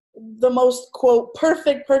the most quote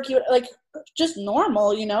perfect perky, like just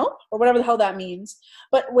normal, or whatever the hell that means.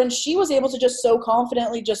 But when she was able to just so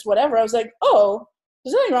confidently just whatever, I was like, oh,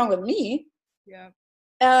 there's nothing wrong with me. Yeah.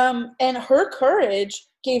 And her courage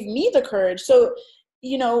gave me the courage. So,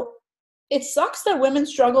 it sucks that women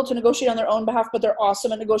struggle to negotiate on their own behalf, but they're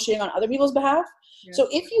awesome at negotiating on other people's behalf. Yeah. So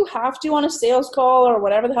if you have to on a sales call or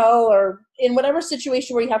whatever the hell, or in whatever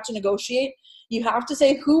situation where you have to negotiate, you have to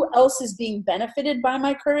say, who else is being benefited by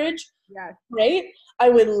my courage? Yeah. Right? I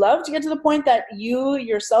would love to get to the point that you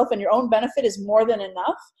yourself and your own benefit is more than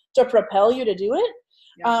enough to propel you to do it.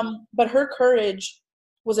 Yeah. But her courage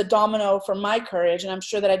was a domino for my courage, and I'm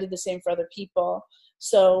sure that I did the same for other people.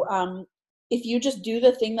 So if you just do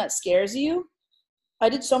the thing that scares you, I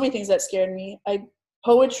did so many things that scared me. I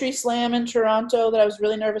poetry slam in Toronto that I was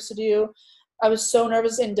really nervous to do. I was so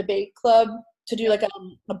nervous in debate club to do like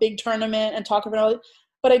a big tournament and talk about it.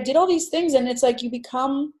 But I did all these things, and it's like you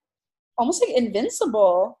become almost like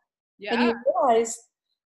invincible. Yeah. And you realize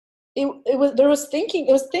it was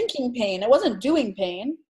thinking pain. It wasn't doing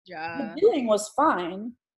pain. Yeah. The doing was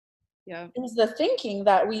fine. Yeah. It was the thinking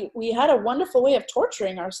that we had a wonderful way of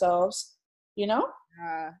torturing ourselves,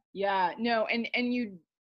 Yeah. No, and you,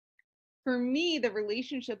 for me, the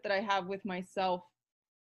relationship that I have with myself,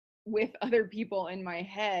 with other people in my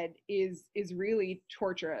head is really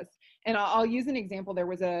torturous. And I'll use an example. There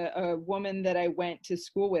was a woman that I went to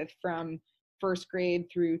school with from 1st grade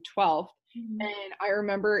through 12th. Mm-hmm. And I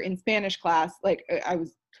remember in Spanish class, like I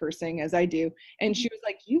was cursing as I do. And she was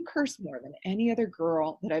like, you curse more than any other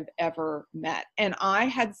girl that I've ever met. And I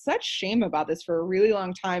had such shame about this for a really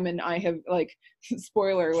long time. And I have, like,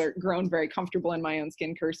 spoiler alert, grown very comfortable in my own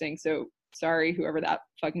skin cursing. So sorry, whoever that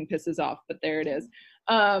fucking pisses off, but there it is.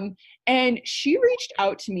 And she reached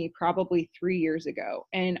out to me probably 3 years ago,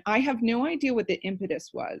 and I have no idea what the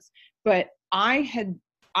impetus was, but I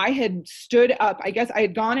had stood up. I guess I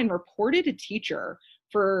had gone and reported a teacher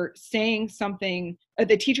for saying something.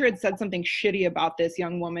 The teacher had said something shitty about this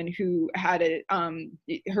young woman who had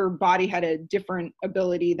her body had a different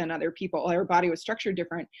ability than other people. Her body was structured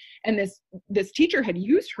different. And this teacher had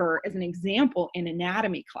used her as an example in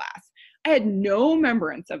anatomy class. I had no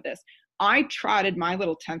remembrance of this. I trotted my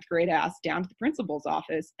little 10th grade ass down to the principal's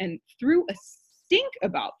office and threw a stink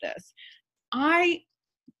about this. I,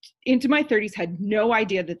 into my 30s, had no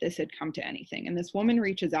idea that this had come to anything. And this woman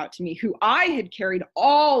reaches out to me, who I had carried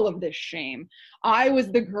all of this shame. I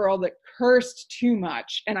was the girl that cursed too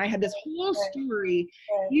much. And I had this whole story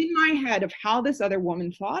in my head of how this other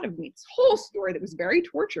woman thought of me. This whole story that was very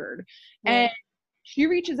tortured. And she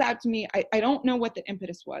reaches out to me. I don't know what the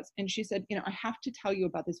impetus was. And she said, I have to tell you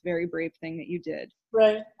about this very brave thing that you did.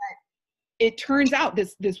 Right. It turns out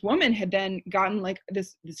this woman had then gotten, like,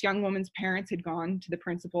 this young woman's parents had gone to the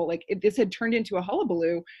principal. Like, this had turned into a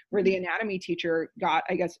hullabaloo where the anatomy teacher got,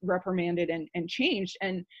 I guess, reprimanded and changed.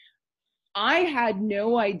 And I had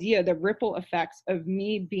no idea the ripple effects of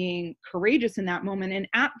me being courageous in that moment. And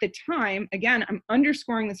at the time, again, I'm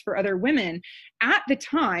underscoring this for other women, at the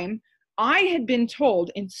time, I had been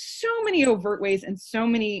told in so many overt ways and so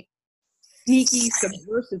many sneaky,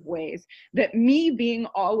 subversive ways that me being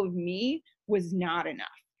all of me was not enough.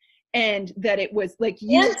 And that it was like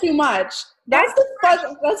and too much. That's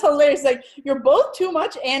that's hilarious. Like, you're both too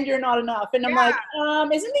much and you're not enough. And I'm like,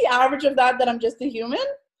 isn't the average of that I'm just a human?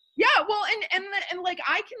 Yeah, well, and like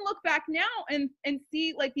I can look back now and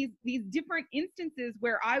see like these different instances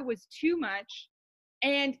where I was too much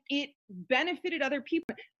and it benefited other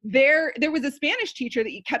people. There was a Spanish teacher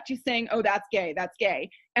that kept you saying, "Oh, that's gay, that's gay."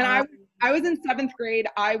 And I was in 7th grade.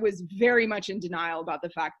 I was very much in denial about the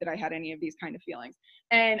fact that I had any of these kind of feelings.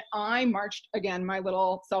 And I marched, again, my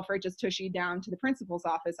little self-righteous tushy, down to the principal's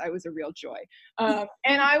office. I was a real joy.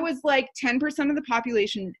 And I was like 10% of the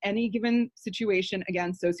population in any given situation.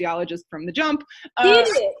 Again, sociologist from the jump.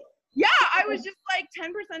 Yeah, I was just like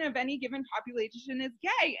 10% of any given population is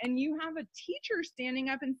gay. And you have a teacher standing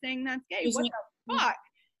up and saying that's gay. What the fuck?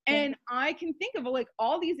 And I can think of like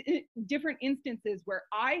all these different instances where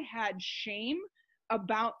I had shame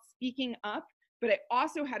about speaking up, but I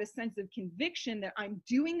also had a sense of conviction that I'm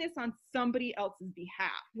doing this on somebody else's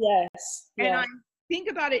behalf. Yes. And I think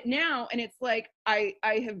about it now, and it's like I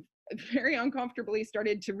have very uncomfortably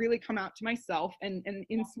started to really come out to myself and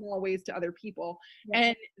in small ways to other people.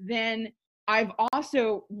 And then I've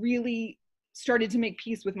also really started to make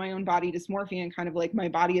peace with my own body dysmorphia and kind of like my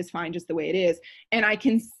body is fine just the way it is. And I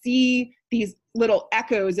can see these little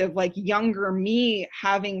echoes of like younger me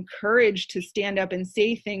having courage to stand up and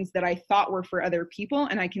say things that I thought were for other people.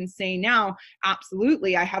 And I can say now,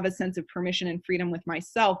 absolutely, I have a sense of permission and freedom with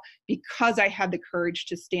myself because I had the courage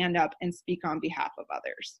to stand up and speak on behalf of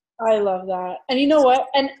others. I love that. And you know what?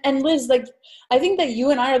 And Liz, like, I think that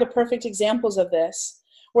you and I are the perfect examples of this,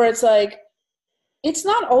 where it's like, it's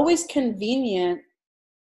not always convenient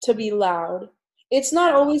to be loud. It's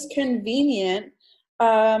not always convenient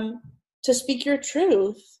to speak your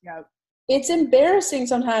truth. Yeah. It's embarrassing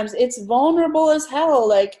sometimes. It's vulnerable as hell.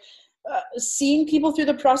 Like, seeing people through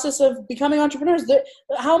the process of becoming entrepreneurs,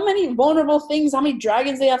 how many vulnerable things, how many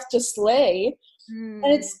dragons they have to slay. And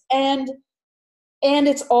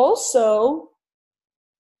it's also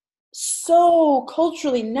so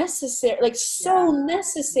culturally necessary, like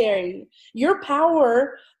necessary. Your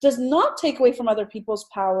power does not take away from other people's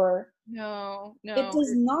power. No. It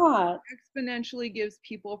does not. Exponentially gives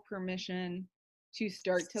people permission to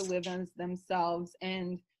start to live as themselves.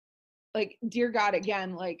 And like, dear God,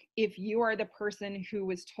 again, like if you are the person who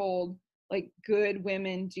was told like good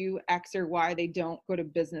women do X or Y, they don't go to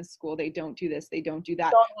business school, they don't do this, they don't do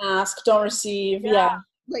that. Don't ask, don't receive. Yeah.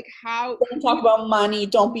 Like how don't talk about money,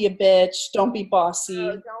 don't be a bitch, don't be bossy.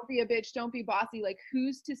 Don't be a bitch, don't be bossy. Like,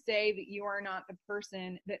 who's to say that you are not the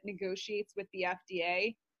person that negotiates with the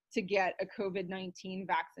FDA to get a COVID-19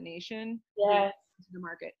 vaccination into the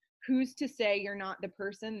market? Who's to say you're not the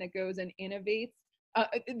person that goes and innovates?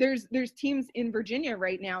 There's teams in Virginia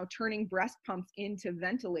right now turning breast pumps into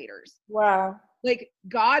ventilators. Wow. Like,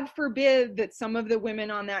 God forbid that some of the women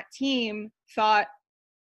on that team thought,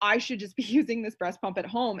 I should just be using this breast pump at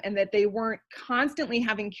home, and that they weren't constantly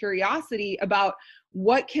having curiosity about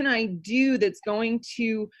what can I do that's going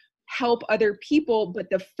to help other people. But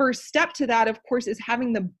the first step to that, of course, is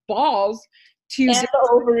having the balls to and the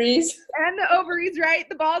ovaries, right?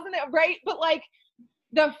 The balls and the right. But like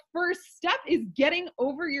the first step is getting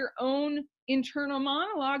over your own internal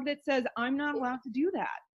monologue that says, I'm not allowed to do that.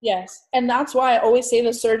 Yes. And that's why I always say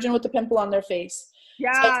the surgeon with the pimple on their face.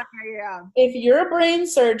 Yeah. If you're a brain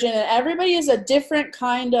surgeon and everybody is a different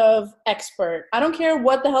kind of expert, I don't care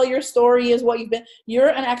what the hell your story is, what you've been, you're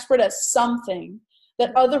an expert at something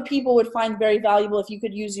that other people would find very valuable if you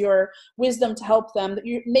could use your wisdom to help them, that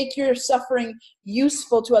you make your suffering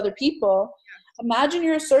useful to other people. Imagine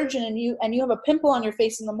you're a surgeon and you have a pimple on your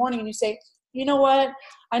face in the morning and you say, you know what?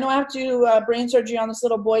 I know I have to do brain surgery on this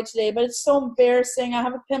little boy today, but it's so embarrassing. I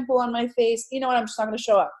have a pimple on my face. You know what? I'm just not going to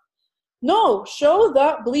show up. No, show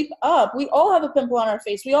that bleep up. We all have a pimple on our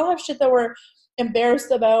face. We all have shit that we're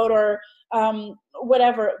embarrassed about or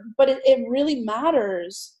whatever. But it really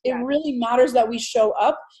matters. It really matters that we show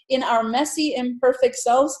up in our messy, imperfect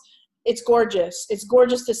selves. It's gorgeous. It's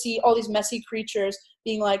gorgeous to see all these messy creatures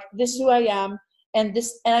being like, this is who I am. And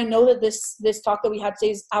I know that this talk that we had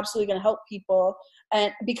today is absolutely going to help people.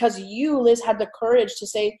 And because you, Liz, had the courage to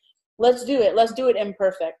say, let's do it. Let's do it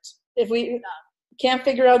imperfect. If we can't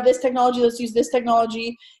figure out this technology, let's use this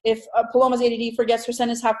technology. If Paloma's ADD forgets her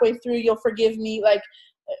sentence halfway through, you'll forgive me. Like,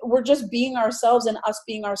 we're just being ourselves, and us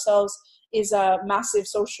being ourselves is a massive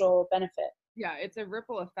social benefit. Yeah, it's a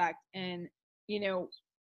ripple effect. And, you know,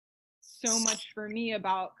 so much for me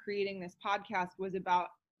about creating this podcast was about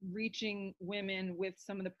reaching women with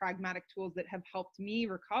some of the pragmatic tools that have helped me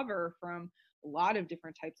recover from a lot of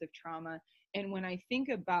different types of trauma. And when I think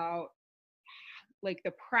about like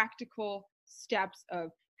the practical steps of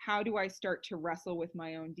how do I start to wrestle with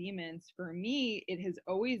my own demons, for me, it has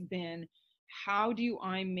always been, how do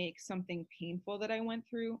I make something painful that I went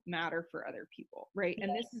through matter for other people, right? Yes.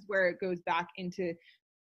 And this is where it goes back into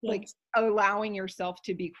like allowing yourself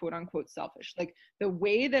to be quote unquote selfish. Like the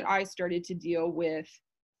way that I started to deal with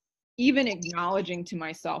even acknowledging to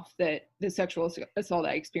myself that the sexual assault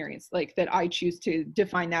I experienced, like that I choose to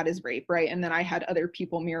define that as rape, right? And then I had other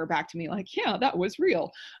people mirror back to me like, yeah, that was real.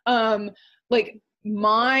 Like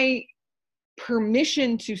my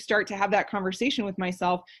permission to start to have that conversation with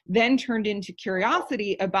myself then turned into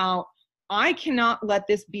curiosity about, I cannot let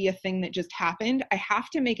this be a thing that just happened. I have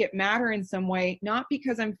to make it matter in some way, not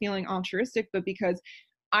because I'm feeling altruistic, but because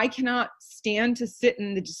I cannot stand to sit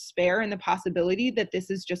in the despair and the possibility that this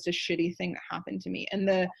is just a shitty thing that happened to me. And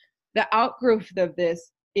the outgrowth of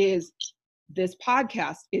this is this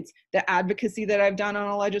podcast. It's the advocacy that I've done on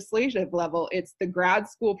a legislative level. It's the grad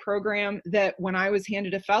school program that when I was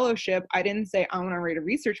handed a fellowship, I didn't say, I want to write a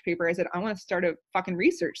research paper. I said, I want to start a fucking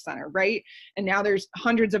research center, right? And now there's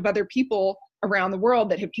hundreds of other people around the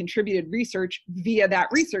world that have contributed research via that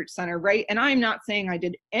research center, right? And I'm not saying I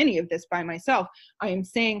did any of this by myself. I am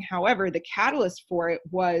saying, however, the catalyst for it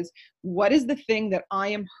was, what is the thing that I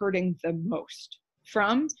am hurting the most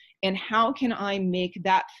from? And how can I make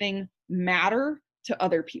that thing matter to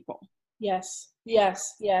other people? Yes.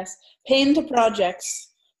 Pain to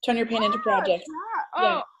projects. Turn your pain into projects.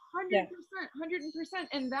 Yeah. Oh, 100%.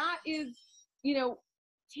 And that is,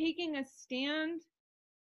 taking a stand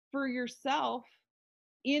for yourself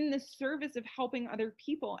in the service of helping other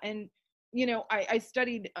people. And I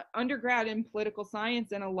studied undergrad in political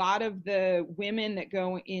science, and a lot of the women that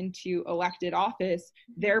go into elected office,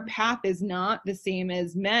 their path is not the same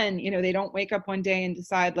as men. They don't wake up one day and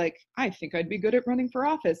decide like, I think I'd be good at running for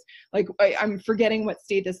office. Like I'm forgetting what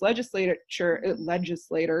state this legislator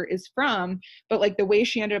is from, but like the way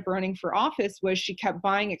she ended up running for office was she kept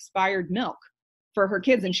buying expired milk for her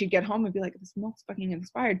kids, and she'd get home and be like, this milk's fucking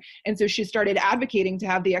expired. And so she started advocating to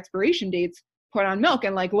have the expiration dates put on milk,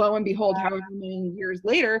 and like lo and behold, however many years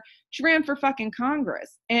later, she ran for fucking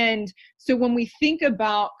Congress. And so when we think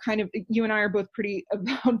about kind of, you and I are both pretty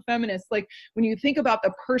about feminists, like when you think about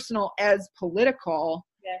the personal as political,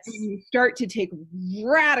 and you start to take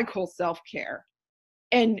radical self-care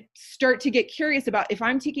and start to get curious about, if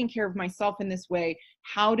I'm taking care of myself in this way,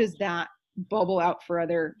 how does that bubble out for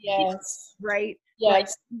other people, right?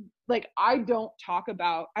 Yes. Like I don't talk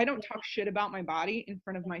shit about my body in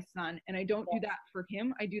front of my son. And I don't do that for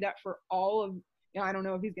him. I do that for all of, I don't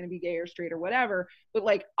know if he's going to be gay or straight or whatever, but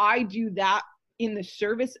like I do that in the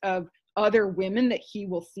service of other women that he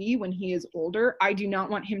will see when he is older. I do not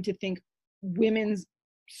want him to think women's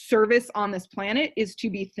service on this planet is to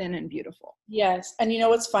be thin and beautiful. Yes. And you know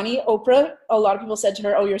what's funny? Oprah, a lot of people said to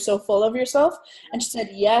her, oh, you're so full of yourself. And she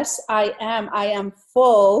said, yes, I am. I am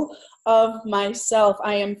full of myself.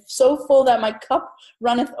 I am so full that my cup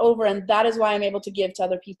runneth over. And that is why I'm able to give to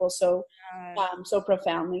other people so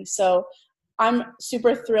profoundly. So I'm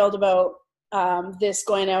super thrilled about this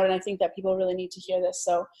going out. And I think that people really need to hear this.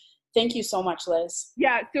 So thank you so much, Liz.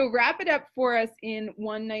 Yeah. So wrap it up for us in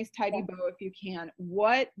one nice tidy bow if you can.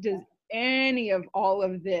 What does any of all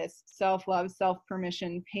of this self-love,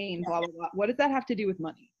 self-permission, pain, blah, blah, blah, what does that have to do with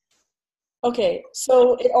money? Okay.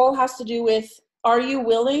 So it all has to do with, are you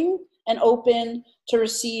willing and open to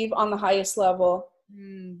receive on the highest level?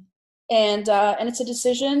 And it's a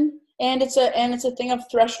decision, and it's a thing of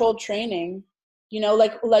threshold training,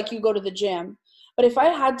 like you go to the gym. But if I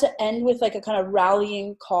had to end with like a kind of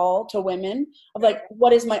rallying call to women of like,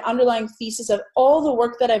 what is my underlying thesis of all the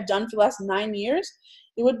work that I've done for the last 9 years,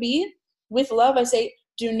 it would be, with love, I say,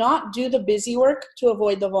 do not do the busy work to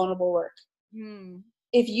avoid the vulnerable work.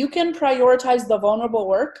 If you can prioritize the vulnerable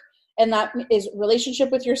work, and that is relationship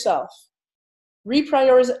with yourself,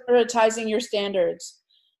 reprioritizing your standards,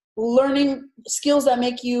 learning skills that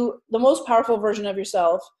make you the most powerful version of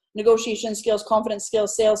yourself, negotiation skills, confidence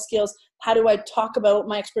skills, sales skills, how do I talk about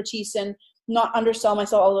my expertise and not undersell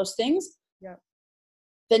myself, all those things,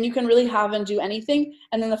 then you can really have and do anything.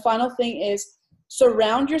 And then the final thing is,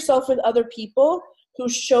 surround yourself with other people who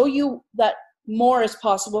show you that more is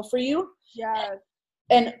possible for you.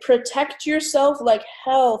 And protect yourself like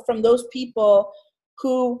hell from those people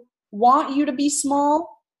who want you to be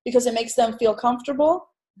small because it makes them feel comfortable.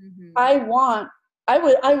 I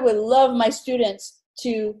would love my students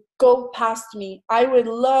to go past me. I would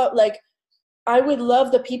love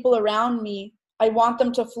the people around me. I want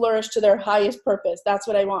them to flourish to their highest purpose. That's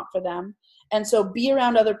what I want for them. And so be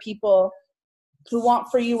around other people who want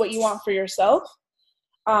for you what you want for yourself.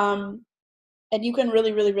 And you can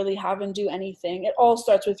really, really, really have and do anything. It all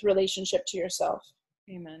starts with relationship to yourself.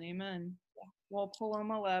 Amen. Amen. Yeah. Well,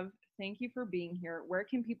 Paloma Lev, thank you for being here. Where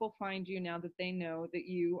can people find you now that they know that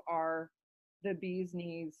you are the bee's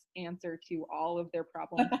knees answer to all of their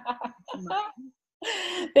problems?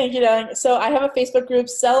 Thank you, darling. So I have a Facebook group,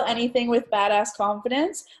 Sell Anything with Badass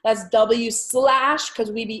Confidence. That's W/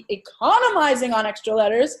 because we be economizing on extra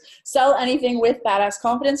letters. Sell Anything with Badass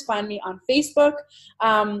Confidence. Find me on Facebook,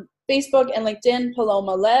 Facebook and LinkedIn,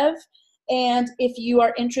 Paloma Lev. And if you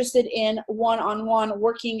are interested in one-on-one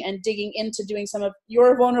working and digging into doing some of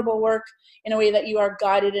your vulnerable work in a way that you are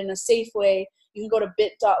guided in a safe way, you can go to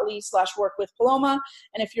bit.ly/workwithpaloma.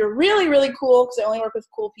 And if you're really, really cool, because I only work with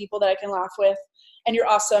cool people that I can laugh with, and you're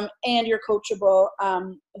awesome and you're coachable,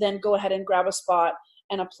 then go ahead and grab a spot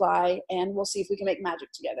and apply, and we'll see if we can make magic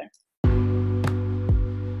together.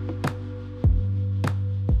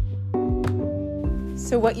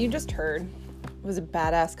 So what you just heard was a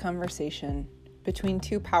badass conversation between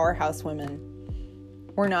two powerhouse women.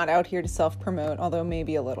 We're not out here to self-promote, although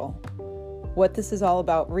maybe a little. What this is all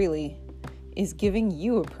about really is giving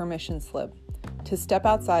you a permission slip to step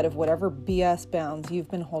outside of whatever BS bounds you've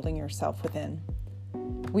been holding yourself within.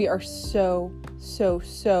 We are so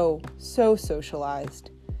socialized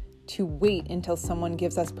to wait until someone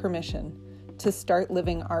gives us permission to start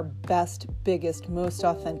living our best, biggest, most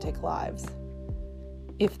authentic lives.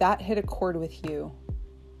 If that hit a chord with you,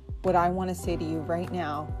 what I want to say to you right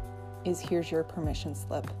now is here's your permission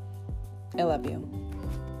slip. I love you.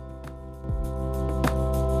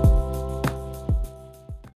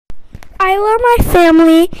 I love my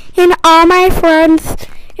family and all my friends,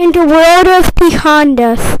 and the world is behind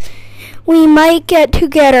us. We might get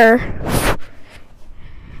together